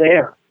knows it's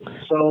there.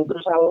 So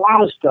there's a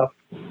lot of stuff.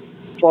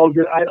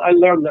 I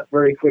learned that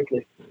very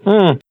quickly.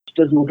 It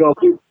doesn't go,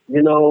 you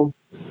know,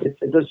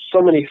 there's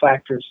so many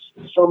factors.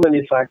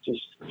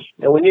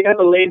 And when you have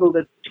a label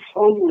that's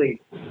totally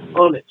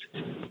on it,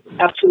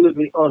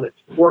 absolutely on it,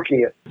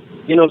 working it,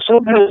 you know,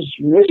 sometimes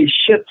really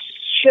shit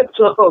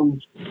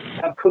songs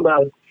have come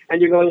out,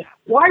 and you're going,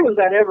 why was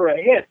that ever a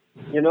hit?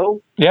 You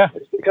know? Yeah.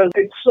 It's because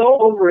it's so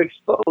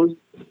overexposed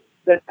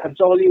that that's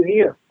all you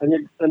hear. And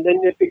then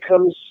it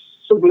becomes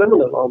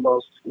subliminal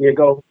almost. And you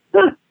go,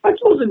 I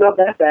suppose it's not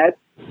that bad.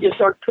 You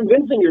start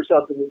convincing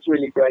yourself that it's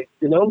really great,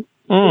 you know?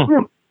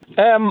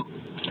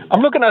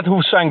 I'm looking at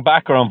who sang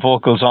background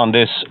vocals on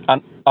this,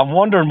 and I'm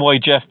wondering why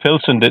Jeff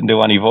Pilson didn't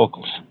do any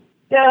vocals.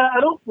 Yeah,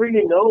 I don't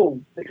really know,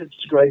 because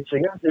he's a great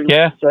singer.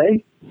 Yeah.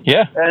 Say.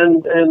 Yeah.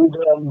 And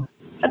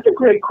that's a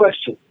great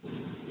question.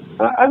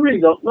 I really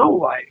don't know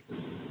why.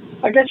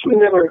 I guess we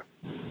never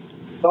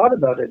thought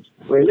about it,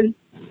 really.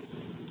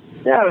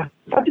 Yeah,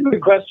 that's a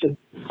good question.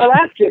 I'll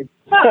ask him.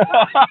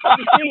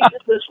 He's singing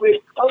it this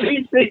week. Oh,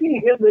 he's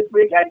singing it this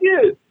week. I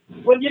do.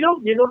 Well, you know,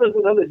 there's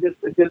another just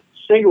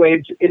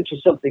segue into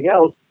something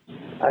else.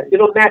 You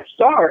know, Matt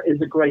Starr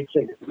is a great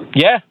singer.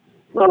 Yeah.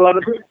 Not a lot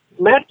of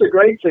Matt's a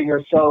great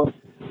singer, so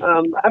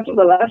after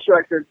the last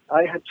record,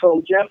 I had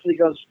told Jeff, and he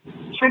goes,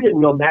 I didn't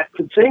know Matt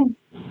could sing.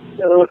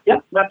 And I went,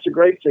 yep, Matt's a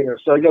great singer.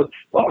 So he goes,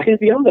 well, he'll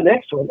be on the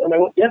next one. And I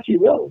went, yes, he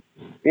will.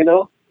 You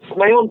know,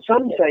 my own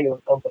son sang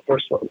on the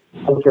first one,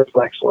 on the first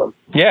Black Swan.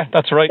 Yeah,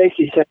 that's right.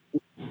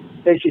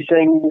 Stacey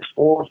sings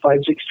 4,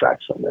 5, 6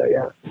 tracks on there,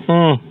 yeah.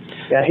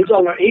 Yeah, he's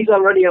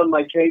already on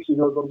my case. He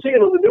goes, I'm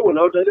singing on the new one,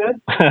 oh, Dad.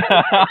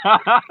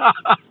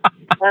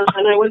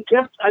 and I went,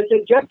 Jeff, I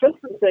said, Jeff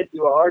Pilson said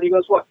you are. And he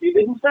goes, what, you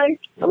didn't say?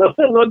 And I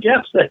said, no,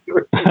 Jeff said you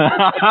were.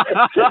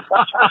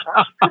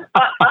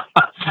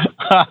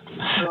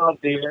 Oh,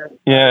 dear.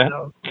 Yeah.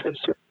 No,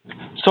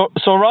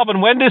 so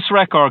Robin, when this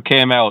record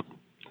came out,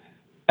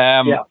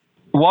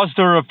 was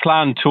there a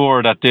planned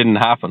tour that didn't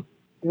happen?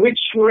 Which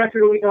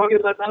record are we talking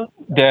about now?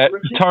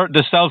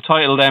 The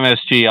self-titled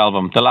MSG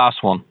album, the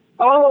last one.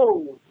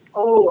 Was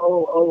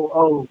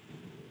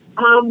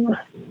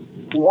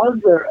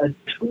there a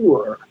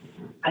tour?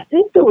 I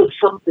think there was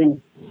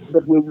something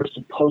that we were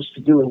supposed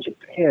to do in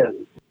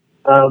Japan.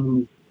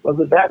 Was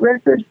it that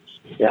record?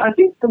 Yeah, I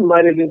think there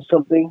might have been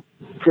something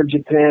for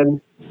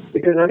Japan,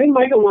 because I think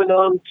Michael went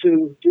on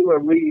to do a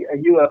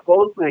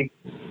UFO thing,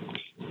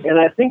 and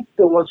I think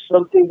there was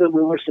something that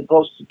we were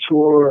supposed to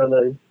tour, and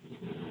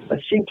I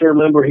seem to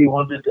remember he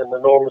wanted an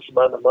enormous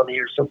amount of money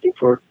or something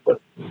for it,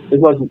 but it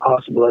wasn't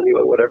possible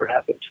anyway, whatever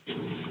happened.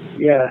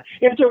 Yeah,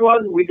 if there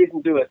was, we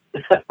didn't do it.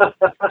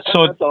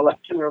 So, that's all I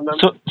can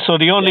remember. So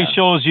the only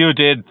shows you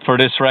did for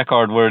this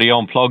record were the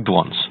unplugged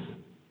ones?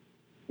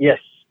 Yes.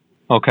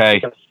 Okay.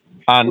 Yes.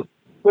 And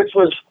which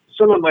was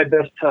some of my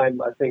best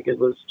time. I think it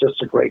was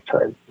just a great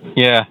time.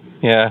 Yeah.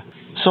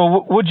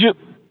 So would you,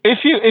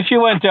 if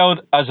you went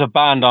out as a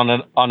band on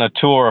a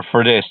tour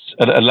for this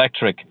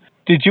Electric,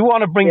 did you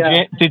want to bring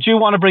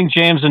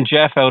James and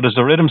Jeff out as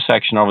a rhythm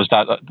section, or was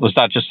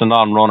that just a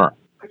non-runner?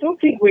 I don't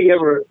think we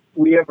ever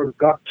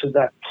got to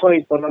that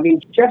point, but I mean,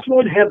 Jeff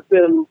would have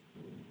been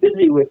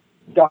busy with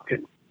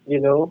Dokken, you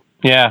know.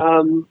 Yeah.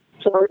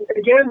 So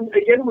again,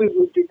 we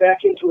would be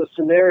back into a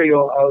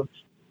scenario of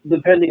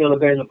depending on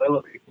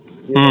availability,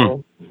 you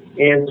know.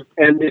 And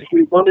if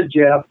we wanted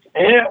Jeff,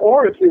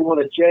 or if we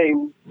wanted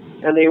James,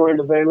 and they weren't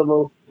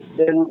available,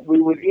 then we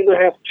would either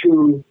have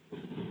to.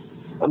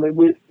 I mean,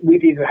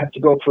 we'd either have to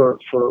go for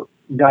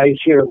guys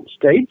here in the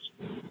States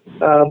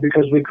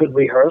because we could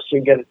rehearse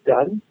and get it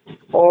done,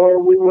 or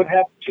we would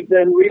have to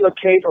then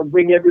relocate or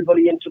bring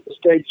everybody into the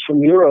States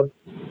from Europe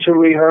to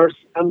rehearse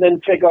and then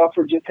take off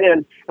for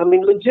Japan. I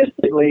mean,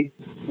 logistically,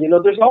 you know,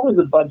 there's always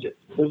a budget.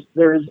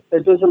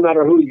 It doesn't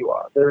matter who you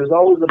are. There is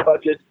always a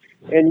budget,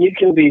 and you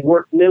can be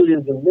worth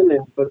millions and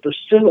millions, but there's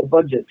still a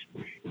budget,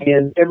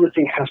 and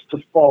everything has to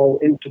fall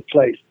into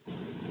place.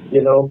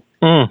 You know,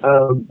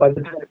 by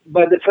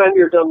the time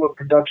you're done with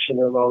production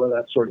and all of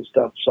that sort of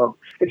stuff. So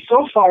it's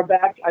so far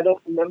back, I don't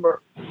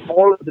remember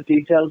all of the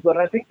details, but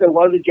I think there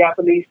was a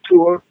Japanese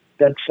tour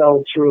that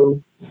fell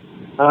through,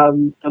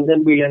 and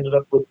then we ended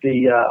up with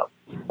the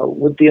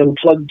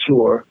Unplugged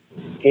tour,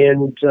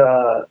 and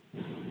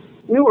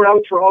we were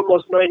out for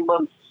almost 9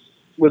 months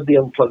with the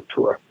Unplugged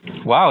tour.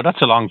 Wow,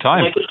 that's a long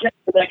time.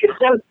 I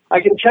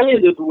can tell you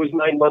that it was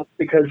 9 months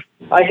because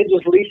I had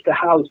just leased a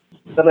house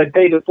that I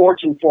paid a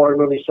fortune for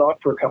and only saw it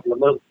for a couple of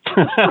months.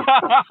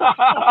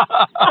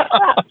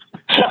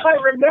 I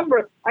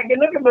remember, I can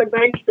look at my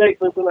bank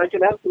statements and I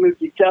can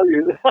absolutely tell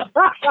you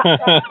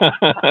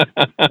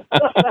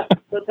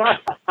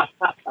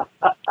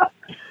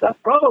that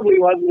probably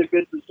wasn't a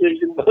good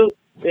decision, but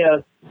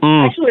yeah.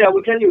 Actually,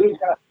 I'll tell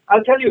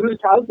you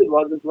whose house it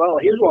was as well.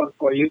 Here's one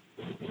for you.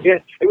 Yeah,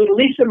 it was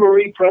Lisa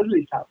Marie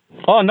Presley's house.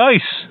 Oh,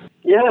 nice.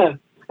 Yeah.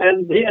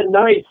 And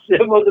nice.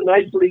 It was a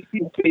nice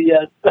leasing fee,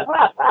 yes.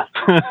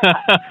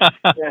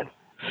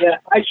 Yeah.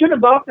 I should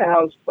have bought the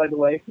house, by the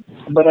way,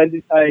 but I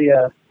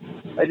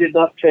did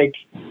not take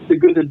the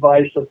good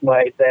advice of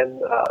my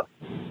then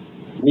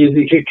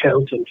music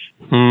accountant.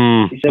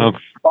 He said,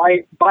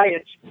 "Buy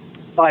it.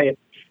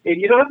 If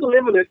you don't have to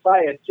live in it, buy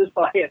it. Just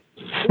buy it.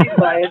 Please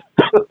buy it."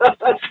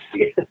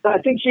 I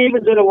think she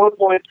even said at one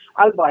point,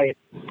 "I'll buy it.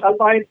 I'll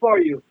buy it for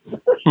you."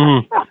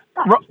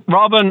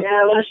 Robin.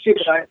 Yeah, that's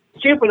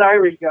stupid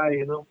Irish guy,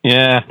 you know.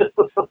 Yeah.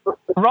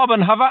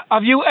 Robin,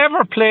 have you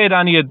ever played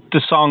any of the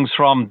songs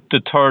from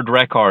the third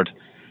record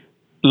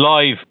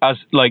live as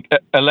like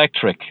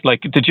Electric?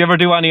 Like, did you ever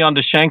do any on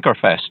the Schenker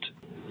Fest?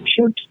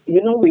 Shoot,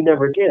 you know, we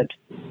never did.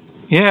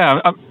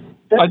 Yeah.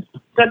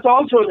 That's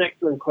also an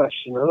excellent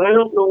question, and I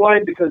don't know why,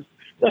 because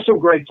there's some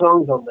great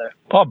songs on there.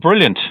 Oh,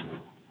 brilliant.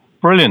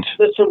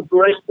 There's some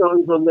great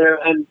songs on there,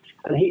 and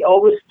he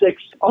always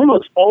sticks,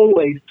 almost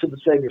always, to the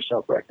Save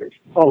Yourself record.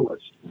 Always.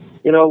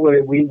 You know,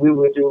 we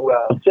would do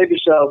Save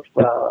Yourself.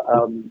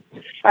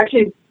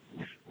 Actually,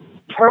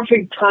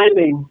 Perfect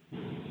Timing.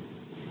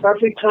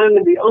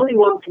 The only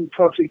one from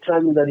Perfect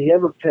Timing that he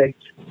ever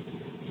picked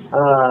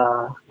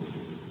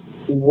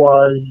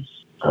was,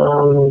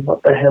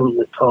 what the hell is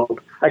it called?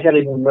 I can't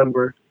even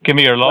remember. Give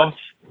Me Your Love.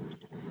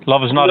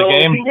 Love Is Not a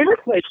Game.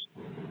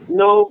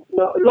 No,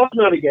 Love's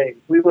Not a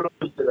Game. We would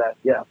always do that,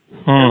 yeah.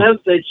 And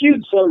that's a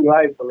huge song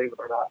live, believe it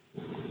or not.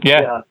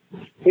 Yeah.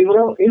 He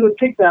would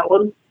pick that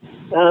one,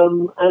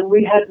 and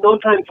we had No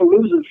Time for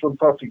Losers from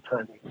Perfect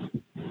Timing.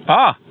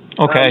 Ah,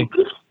 okay.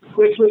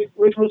 Which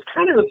was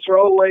kind of a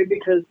throwaway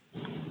because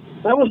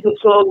that was the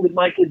song that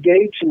Michael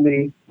gave to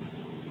me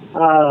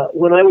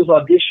when I was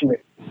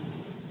auditioning.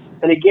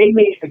 And he gave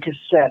me a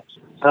cassette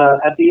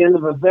at the end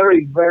of a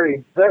very,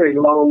 very, very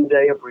long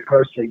day of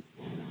rehearsing.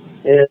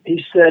 And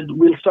he said,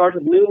 we'll start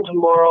at noon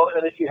tomorrow,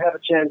 and if you have a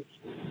chance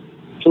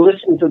to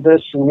listen to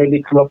this and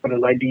maybe come up with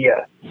an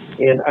idea.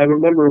 And I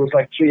remember it was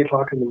like 3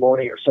 o'clock in the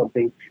morning or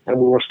something, and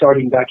we were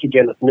starting back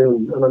again at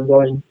noon. And I'm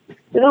going,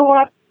 you know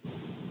what,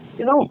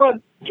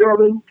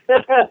 German?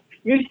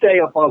 You stay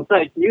up all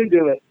night. You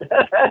do it.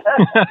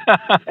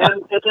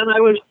 and then I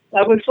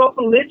was so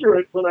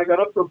belligerent when I got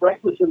up for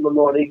breakfast in the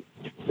morning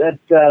that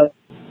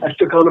I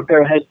took on a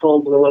pair of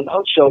headphones and I went,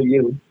 I'll show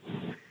you.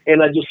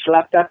 And I just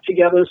slapped that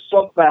together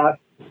so fast.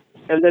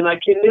 And then I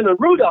came in, and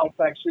Rudolph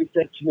actually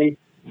said to me,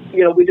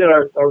 we did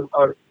our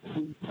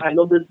I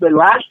know that the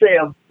last day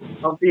of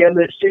the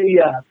MSC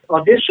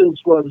auditions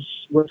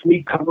was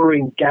me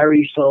covering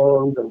Gary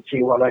songs and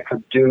seeing what I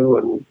could do,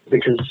 and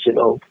because,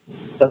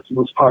 that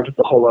was part of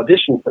the whole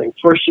audition thing.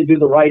 First you do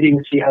the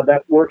writing, see how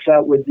that works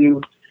out with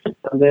you,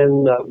 and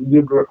then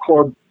you'd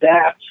record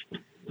that,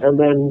 and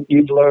then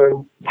you'd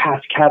learn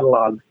past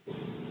catalog.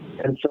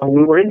 And so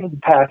we were into the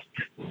past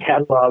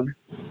catalog,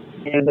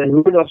 and then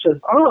Rudolph says,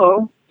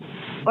 oh,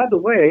 by the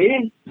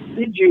way,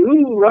 did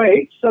you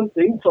write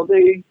something for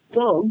the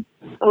song?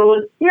 And I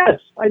went, yes,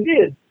 I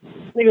did.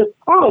 And he goes,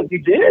 oh, you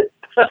did?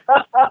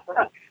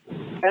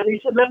 And he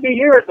said, let me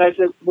hear it. And I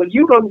said, well,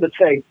 you run the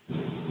tape.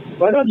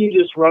 Why don't you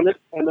just run it,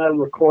 and I'll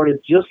record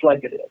it just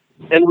like it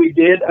is. And we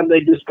did, and they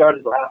just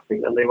started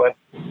laughing, and they went,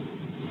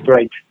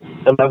 great.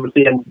 And that was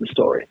the end of the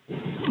story.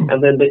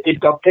 And then it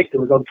got picked. It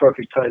was on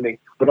Perfect Timing,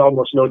 but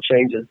almost no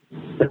changes.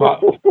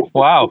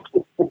 Wow.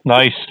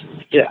 Nice.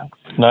 Yeah.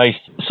 Nice.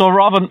 So,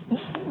 Robin,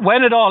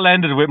 when it all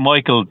ended with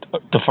Michael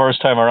the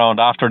first time around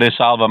after this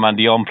album and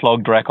the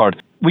Unplugged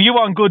record, were you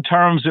on good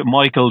terms with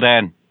Michael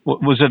then?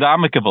 Was it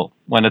amicable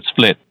when it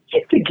split?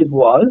 I think it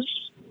was.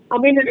 I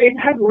mean, it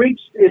had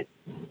reached its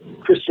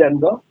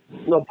crescendo,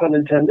 no pun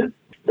intended.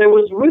 There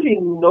was really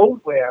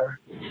nowhere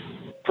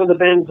for the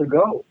band to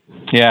go.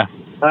 Yeah.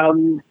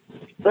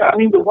 There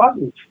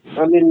wasn't.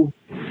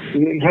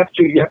 You have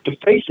to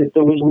face it.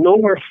 There was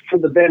nowhere for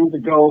the band to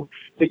go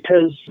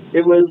because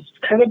it was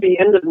kind of the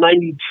end of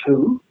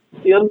 '92.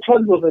 The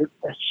Unplugged was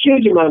a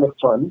huge amount of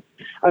fun.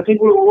 I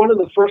think we were one of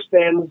the first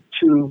bands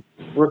to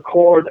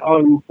record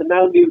on the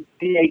now new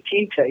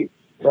DAT tape,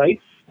 right?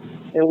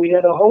 And we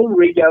had a whole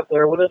rig out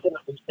there with it.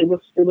 It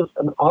was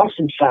an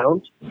awesome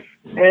sound,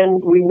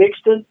 and we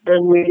mixed it,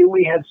 and we knew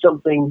we had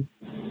something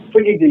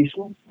pretty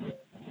decent.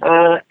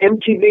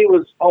 MTV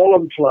was all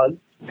unplugged.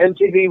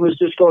 MTV was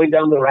just going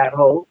down the rat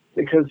hole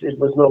because it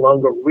was no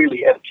longer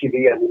really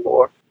MTV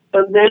anymore.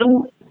 And then,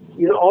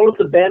 all of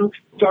the bands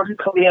started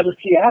coming out of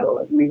Seattle.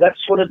 I mean, that's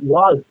what it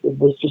was. It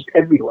was just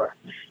everywhere.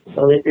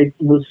 It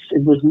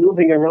was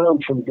moving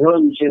around from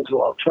grunge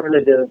into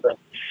alternative,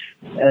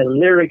 and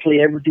lyrically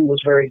everything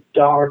was very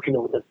dark, and it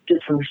was a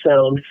different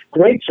sound,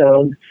 great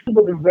sound,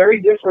 but very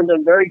different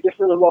than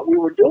what we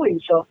were doing.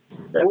 So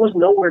there was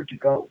nowhere to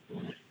go.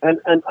 And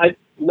I,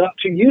 not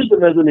to use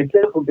them as an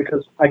example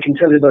because I can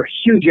tell you they're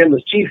huge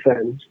MSG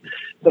fans,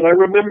 but I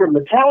remember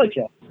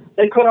Metallica.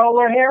 They cut all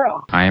their hair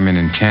off. I am in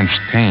intense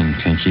pain,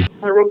 Pinky.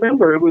 I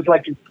remember it was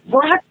like,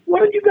 what?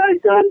 What have you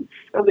guys done?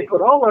 And they cut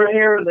all their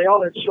hair, and they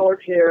all had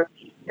short hair.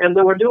 And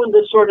they were doing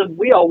this sort of,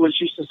 we always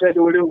used to say they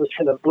were doing this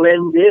kind of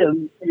blend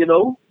in,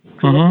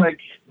 Mm-hmm. Like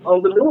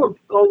all the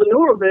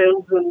newer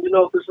bands, and,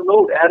 there's an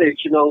old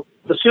adage,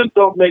 the suit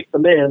don't make the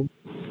man,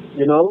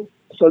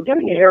 So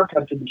getting a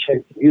haircut didn't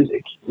change the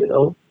music,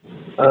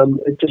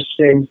 It just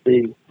changed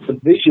the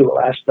visual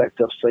aspect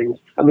of things.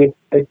 I mean,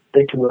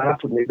 they can laugh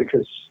at me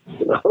because,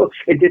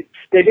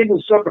 they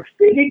didn't suffer.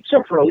 They did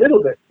suffer a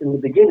little bit in the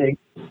beginning,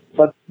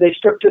 but they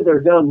stuck to their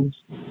guns,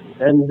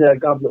 and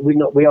God,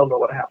 we all know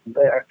what happened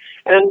there.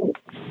 And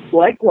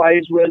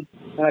likewise with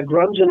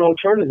grunge and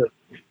alternative.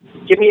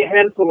 Give me a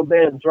handful of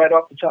bands right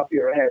off the top of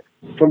your head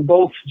from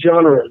both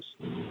genres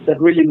that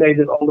really made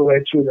it all the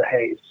way through the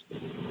haze.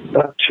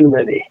 Not too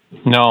many.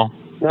 No.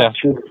 Not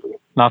too many.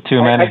 Not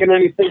too many. I can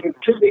only think of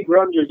two big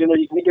grungers. You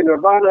can think of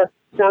Nirvana,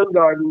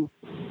 Soundgarden,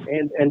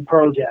 and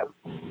Pearl Jam.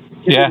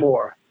 Give me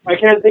more. I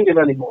can't think of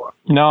any more.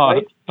 No,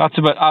 right? That's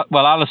about,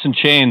 Alice in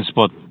Chains,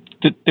 but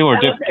they were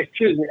different.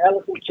 Excuse me,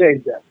 Alice in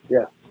Chains,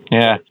 yeah.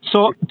 Yeah.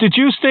 So, did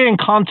you stay in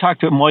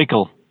contact with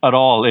Michael at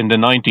all in the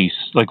 90s?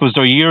 Like, was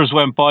there years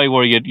went by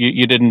where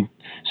you didn't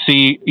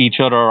see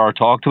each other or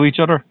talk to each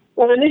other?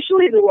 Well,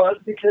 initially there was,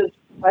 because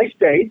I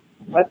stayed.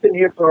 I've been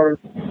here for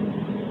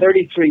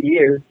 33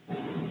 years,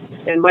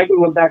 and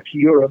Michael went back to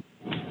Europe,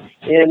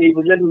 and he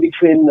was living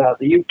between the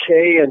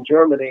UK and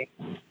Germany,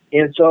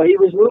 and so he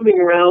was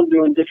moving around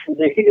doing different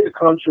things. He did a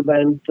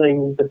contraband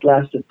thing that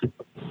lasted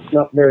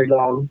not very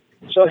long.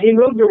 So he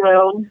moved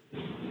around,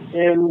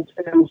 And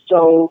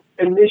so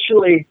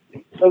initially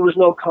there was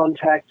no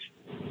contact,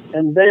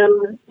 and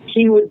then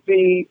he would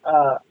be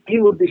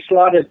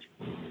slotted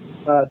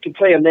to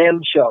play a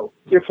NAMM show.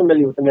 You're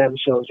familiar with the NAMM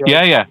shows,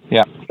 right? Yeah.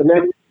 The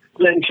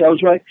NAMM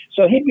shows, right?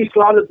 So he'd be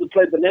slotted to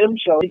play the NAMM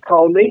show. He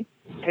called me,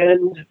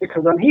 and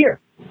because I'm here.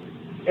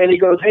 And he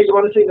goes, hey, you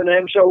want to sing the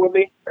NAMM show with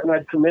me? And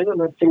I'd come in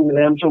and I'd sing the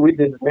NAMM show. We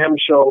did the NAMM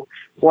show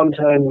one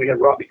time. We had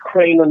Robbie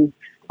Crane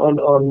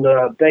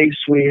on bass.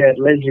 We had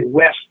Leslie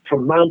West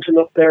from Mountain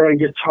up there on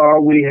guitar.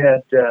 We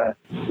had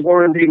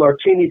Warren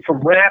DeMartini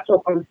from Rat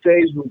up on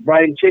stage with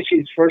Brian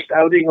Tishy's first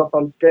outing up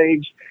on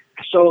stage.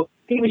 So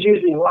he was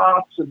using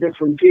lots of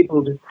different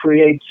people to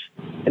create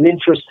an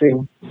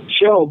interesting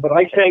show. But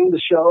I sang the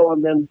show,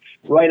 and then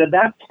right at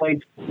that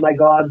point, my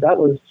God, that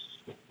was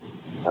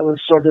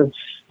sort of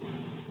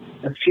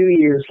a few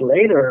years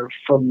later,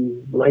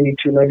 from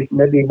 92,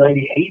 maybe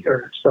 98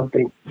 or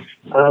something,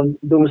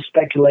 there was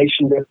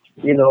speculation that,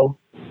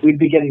 we'd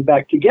be getting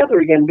back together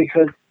again,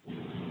 because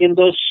in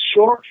those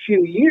short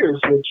few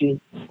years, which is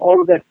all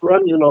of that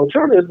grunge and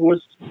alternative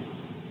was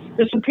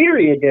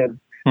disappearing again.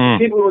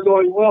 People were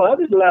going, well, that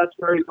didn't last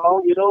very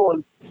long,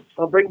 and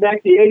I'll bring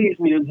back the 80s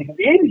music. And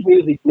the 80s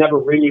music never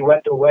really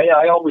went away.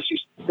 I always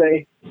used to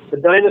say the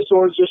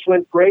dinosaurs just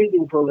went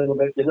grazing for a little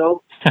bit, and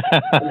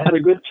had a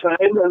good time,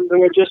 and they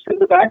were just in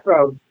the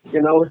background, They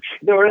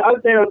were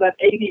out there on that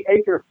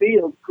 80-acre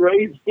field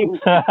grazing.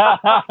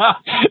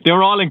 They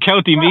were all in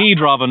County Meath,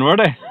 Robin, were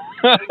they?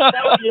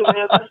 Exactly,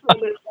 man.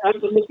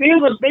 The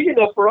field was big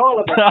enough for all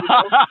of us.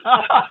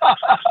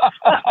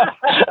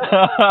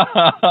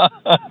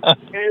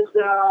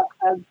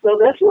 And so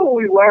that's where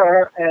we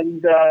were.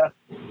 And,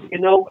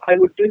 I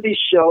would do these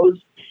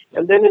shows.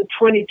 And then in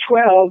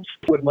 2012,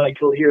 with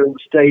Michael here in the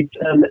States,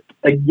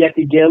 and yet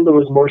again, there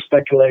was more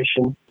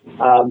speculation.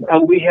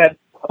 And we had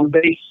on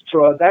bass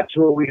throughout that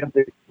tour, we had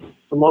the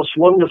most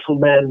wonderful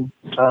man,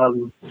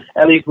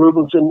 Elliot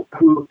Rubinson,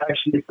 who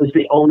actually was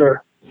the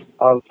owner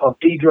of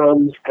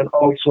D-drums and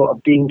also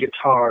of Dean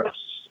guitars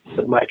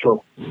that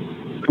Michael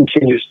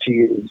continues to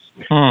use.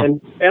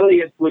 And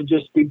Elliot would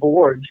just be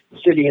bored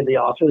sitting in the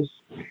office,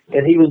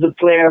 and he was a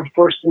player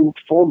first and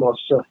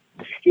foremost. So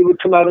he would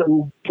come out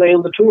and play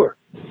on the tour.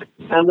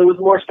 And there was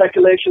more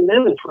speculation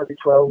then in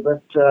 2012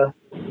 that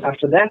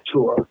after that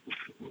tour,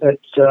 that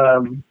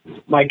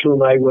Michael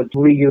and I would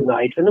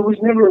reunite, and it was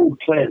never in the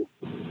plan.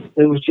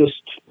 It was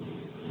just,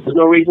 there's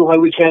no reason why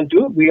we can't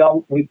do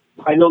it.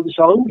 I know the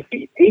song,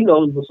 he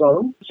knows the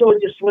song, so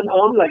it just went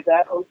on like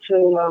that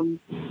until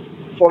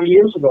 4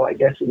 years ago, I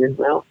guess it is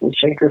now, with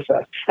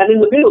Shakerfest. And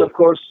in the middle, of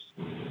course,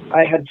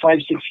 I had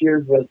 5-6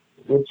 years with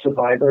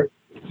Survivor.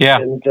 Yeah.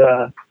 And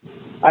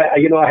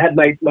I had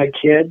my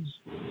kids,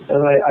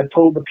 and I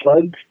pulled the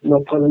plug,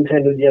 no pun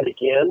intended yet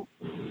again.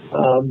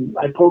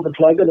 I pulled the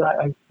plug, and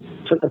I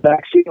took the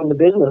backseat on the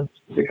business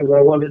because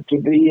I wanted to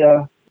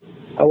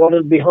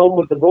be home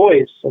with the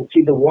boys and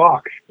see them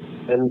walk.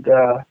 And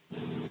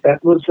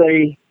that was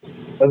a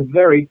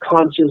very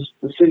conscious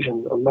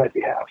decision on my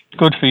behalf.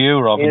 Good for you,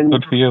 Robin.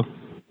 Good for you.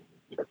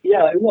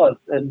 Yeah, it was.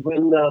 And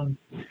when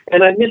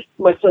and I missed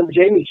my son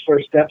Jamie's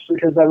first steps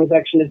because I was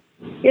actually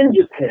in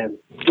Japan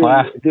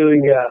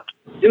doing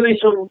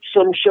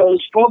some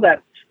shows for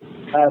that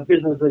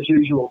Business as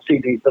Usual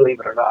CD, believe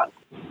it or not.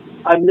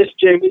 I missed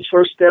Jamie's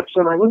first steps,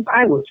 and I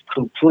was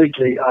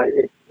completely.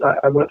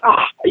 I went,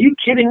 are you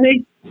kidding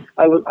me?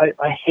 I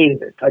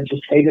hated it. I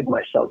just hated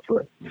myself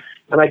for it.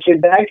 And I came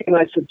back and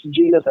I said to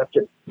Gina, that's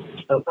it.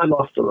 I'm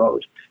off the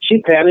road.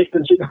 She panicked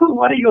and she said,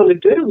 what are you going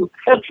to do?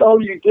 That's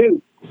all you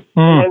do.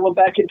 And I went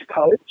back into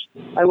college.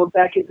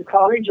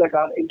 I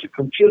got into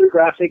computer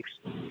graphics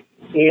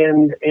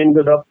and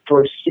ended up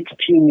for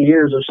 16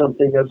 years or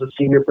something as a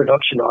senior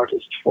production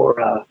artist for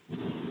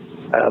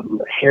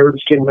hair and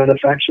skin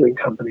manufacturing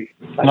company.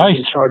 I was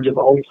in charge of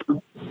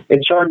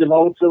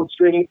all silk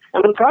stringing,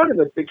 and I'm proud of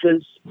it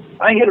because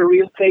I had a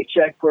real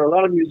paycheck for a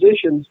lot of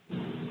musicians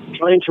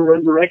trying to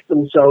resurrect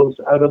themselves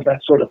out of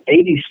that sort of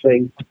 80s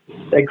thing.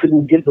 They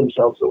couldn't give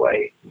themselves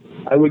away.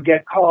 I would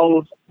get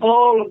calls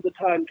all of the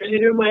time. Can you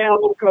do my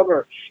album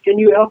cover? Can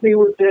you help me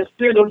with this?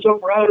 Dude, I'm so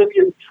proud of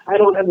you. I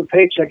don't have a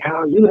paycheck.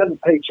 How? You have a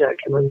paycheck.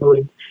 And I'm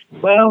going,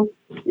 well,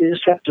 you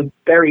just have to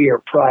bury your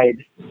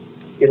pride,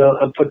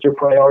 and put your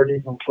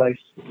priorities in place.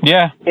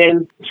 Yeah.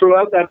 And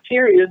throughout that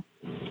period,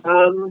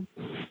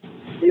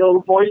 the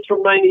old voice from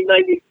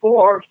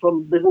 1994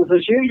 from Business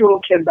as Usual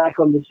came back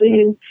on the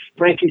scene.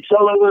 Frankie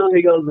Sullivan,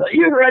 he goes, are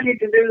you ready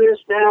to do this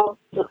now?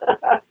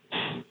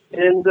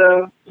 And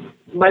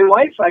my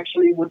wife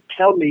actually would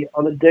tell me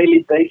on a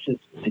daily basis,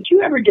 did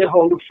you ever get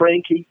hold of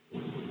Frankie?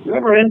 You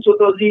ever answer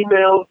those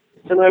emails?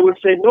 And I would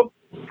say, nope,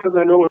 because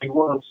I know what he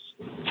wants.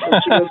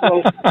 And she goes,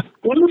 well,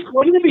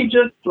 wouldn't it be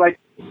just like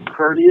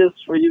courteous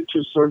for you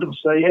to sort of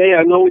say, hey,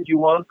 I know what you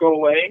want, go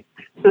away?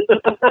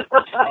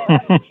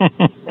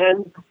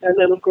 and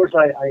then, of course,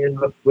 I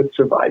ended up with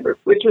Survivor,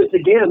 which was,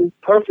 again,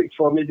 perfect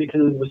for me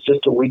because it was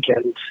just a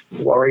weekend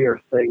warrior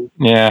thing.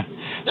 Yeah.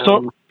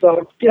 So,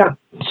 yeah.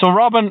 So,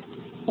 Robin,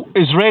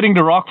 is Raiding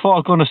the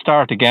Rockfall going to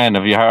start again?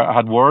 Have you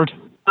had word?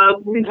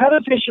 We've had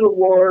official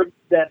word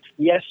that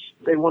yes,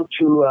 they want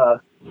to.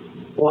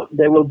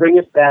 They will bring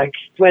it back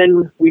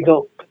when we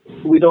don't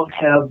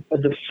have a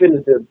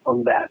definitive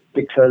on that,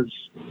 because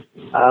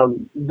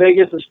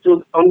Vegas is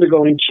still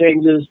undergoing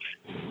changes.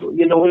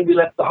 You know, when we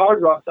left the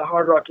Hard Rock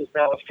is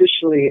now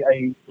officially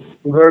a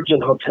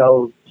Virgin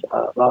Hotels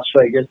Las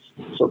Vegas.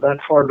 So that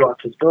Hard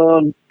Rock is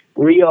gone.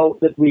 Rio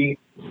that we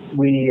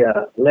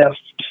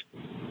left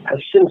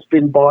has since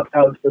been bought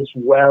out as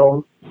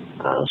well.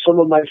 Some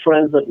of my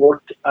friends that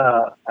worked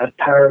at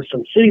Paris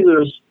and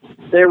Caesars,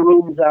 their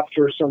rooms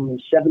after some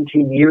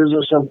 17 years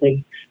or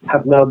something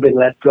have now been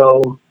let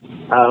go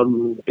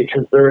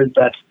because there is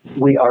that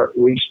we are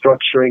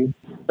restructuring.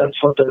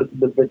 That's what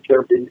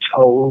they're being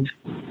told.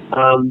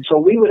 So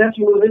we would have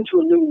to move into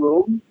a new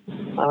room.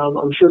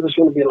 I'm sure there's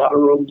going to be a lot of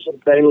rooms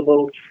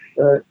available.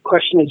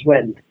 Question is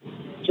when,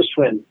 just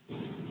when.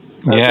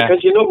 Yeah.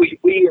 Because you know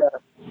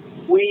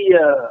we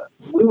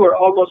were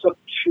almost up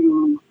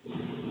to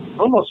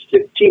almost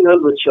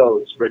 1,500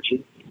 shows,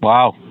 Richie.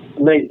 Wow.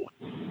 Amazing,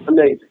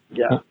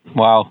 yeah.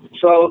 Wow.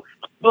 So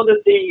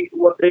that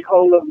what they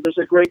call them, there's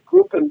a great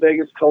group in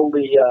Vegas called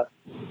the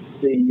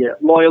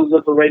Loyals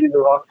of the Radio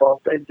Rock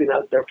Vault. They've been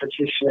out there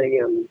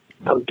petitioning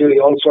and doing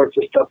all sorts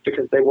of stuff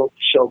because they want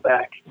the show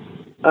back.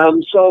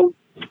 So,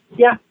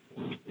 yeah,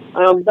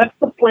 that's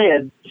the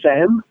plan,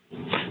 Sam.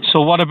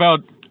 So what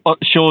about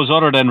shows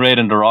other than Raid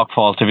in the Rock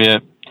Vault? Have you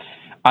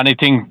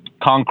anything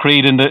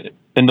concrete in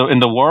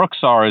the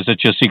works, or is it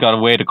just you got to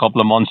wait a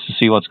couple of months to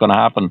see what's going to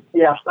happen?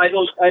 Yeah, I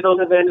don't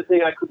have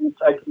anything. I couldn't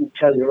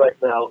tell you right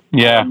now.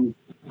 Yeah.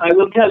 I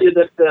will tell you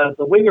that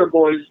the Winger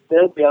Boys,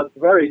 they'll be out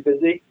very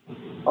busy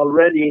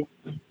already,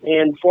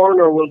 and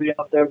Foreigner will be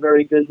out there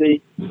very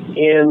busy,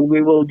 and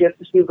we will get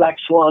this new Black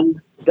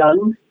Swan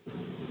done,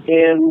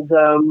 and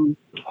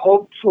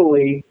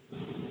hopefully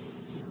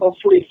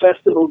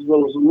festivals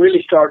will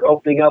really start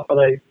opening up.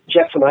 And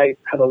Jeff and I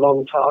had a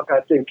long talk.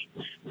 I think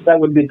that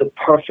would be the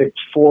perfect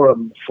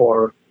forum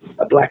for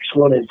a Black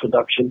Swan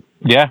introduction.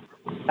 Yeah.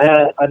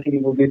 I think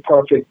it would be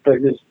perfect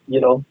because,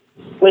 you know,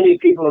 plenty of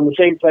people in the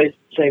same place at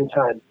the same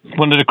time.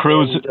 One of the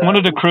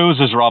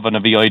cruises, Robin,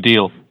 would be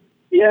ideal.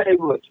 Yeah, it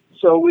would.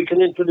 So we can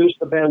introduce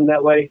the band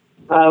that way.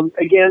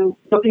 Again,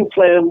 nothing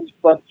planned,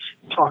 but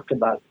talked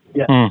about.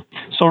 Yeah.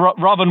 So,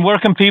 Robin, where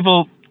can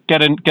people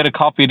get a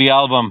copy of the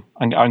album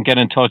and get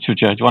in touch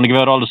with you? Do you want to give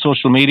out all the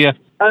social media?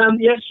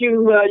 Yes,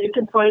 you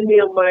can find me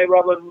on my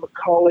Robin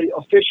McCauley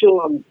Official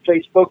on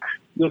Facebook.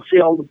 You'll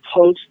see all the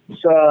posts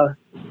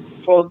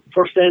for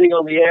Standing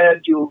on the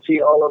Edge. You'll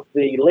see all of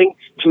the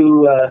links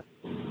to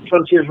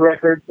Frontiers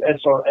Records,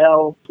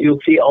 SRL. You'll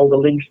see all the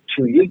links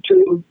to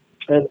YouTube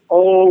and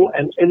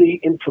any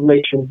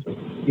information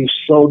you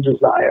so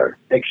desire,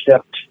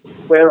 except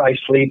where I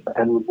sleep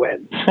and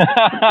when.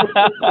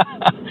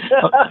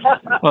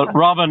 Well,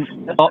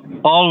 Robin,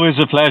 always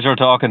a pleasure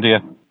talking to you.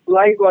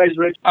 Likewise,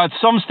 Rich. At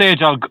some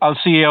stage, I'll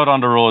see you out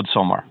on the road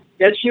somewhere.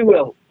 Yes, you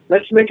will.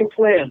 Let's make a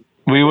plan.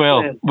 We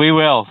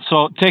will.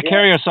 So take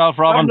care of yourself,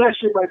 Robin. God bless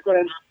you, my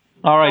friend.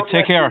 All right,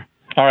 take care.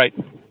 All right,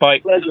 bye.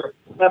 Pleasure.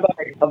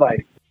 Bye-bye.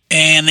 Bye-bye.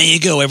 And there you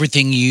go,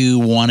 everything you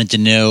wanted to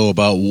know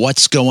about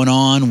what's going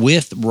on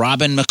with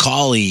Robin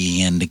McCauley.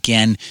 And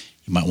again,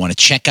 you might want to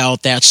check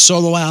out that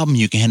solo album.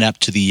 You can head up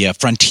to the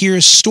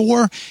Frontiers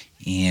store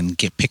and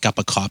pick up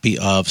a copy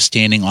of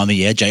Standing on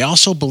the Edge. I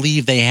also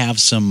believe they have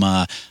some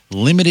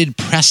limited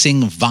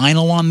pressing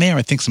vinyl on there.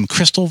 I think some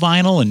crystal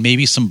vinyl and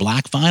maybe some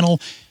black vinyl.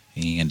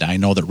 And I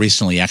know that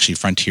recently, actually,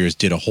 Frontiers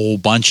did a whole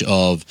bunch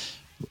of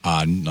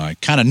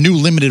kind of new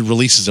limited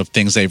releases of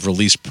things they've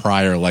released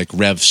prior, like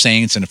Rev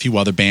Saints and a few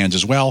other bands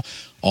as well,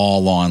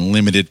 all on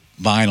limited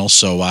vinyl.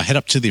 So head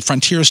up to the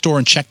Frontier store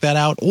and check that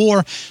out,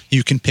 or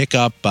you can pick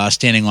up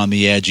Standing on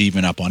the Edge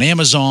even up on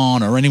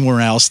Amazon or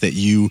anywhere else that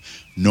you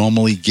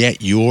normally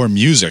get your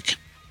music.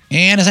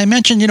 And as I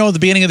mentioned, at the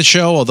beginning of the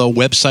show, although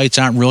websites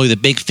aren't really the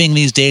big thing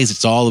these days,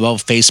 it's all about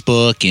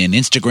Facebook and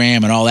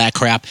Instagram and all that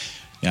crap.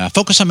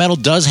 Focus on Metal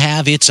does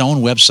have its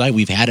own website.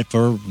 We've had it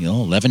for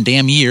 11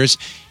 damn years,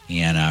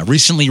 and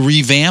recently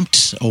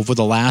revamped over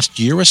the last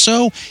year or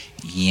so.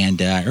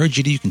 And I urge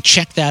you can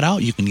check that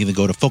out. You can either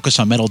go to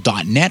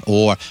focusonmetal.net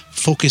or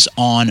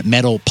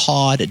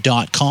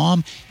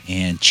focusonmetalpod.com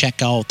and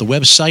check out the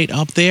website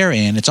up there.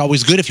 And it's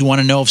always good if you want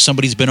to know if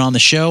somebody's been on the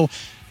show,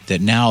 that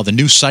now the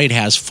new site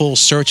has full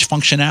search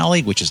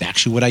functionality, which is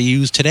actually what I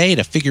used today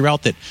to figure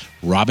out that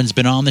Robin's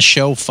been on the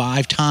show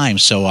 5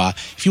 times. So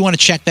if you want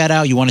to check that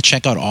out, you want to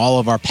check out all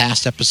of our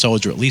past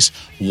episodes, or at least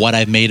what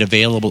I've made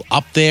available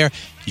up there,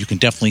 you can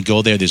definitely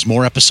go there. There's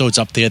more episodes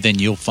up there than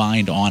you'll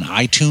find on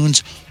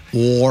iTunes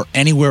or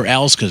anywhere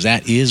else, because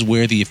that is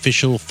where the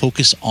official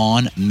Focus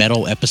on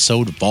Metal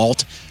episode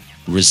vault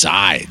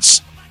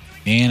resides.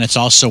 And it's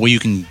also where you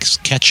can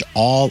catch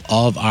all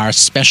of our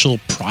special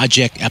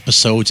project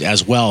episodes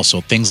as well.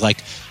 So things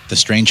like the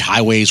Strange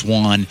Highways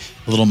one,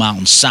 Little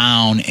Mountain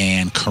Sound,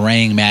 and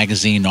Kerrang!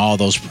 Magazine, all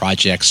those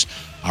projects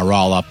are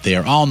all up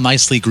there, all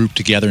nicely grouped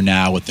together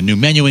now with the new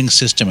menuing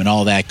system and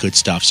all that good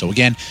stuff. So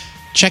again,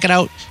 check it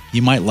out.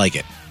 You might like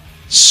it.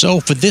 So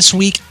for this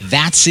week,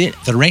 that's it.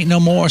 There ain't no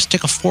more.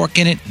 Stick a fork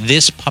in it.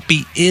 This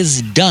puppy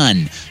is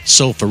done.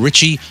 So for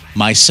Richie,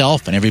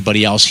 myself, and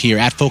everybody else here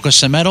at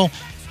Focus on Metal,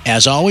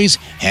 as always,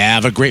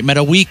 have a great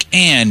metal week.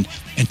 And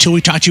until we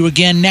talk to you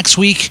again next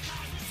week,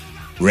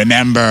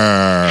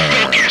 remember...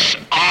 Focus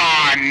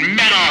on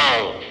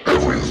metal!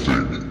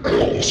 Everything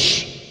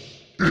else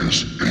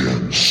is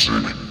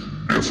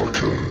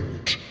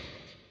insignificant.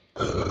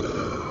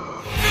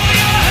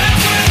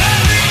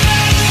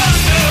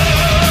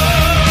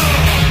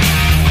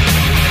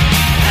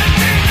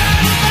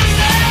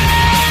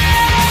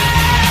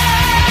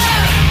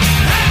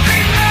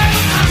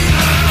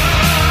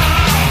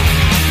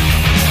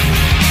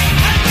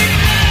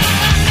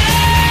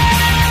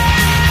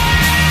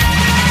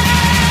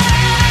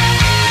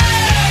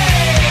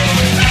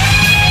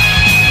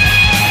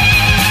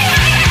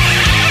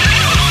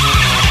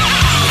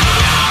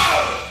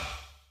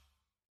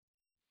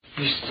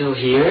 You're still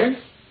here?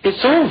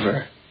 It's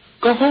over.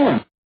 Go home.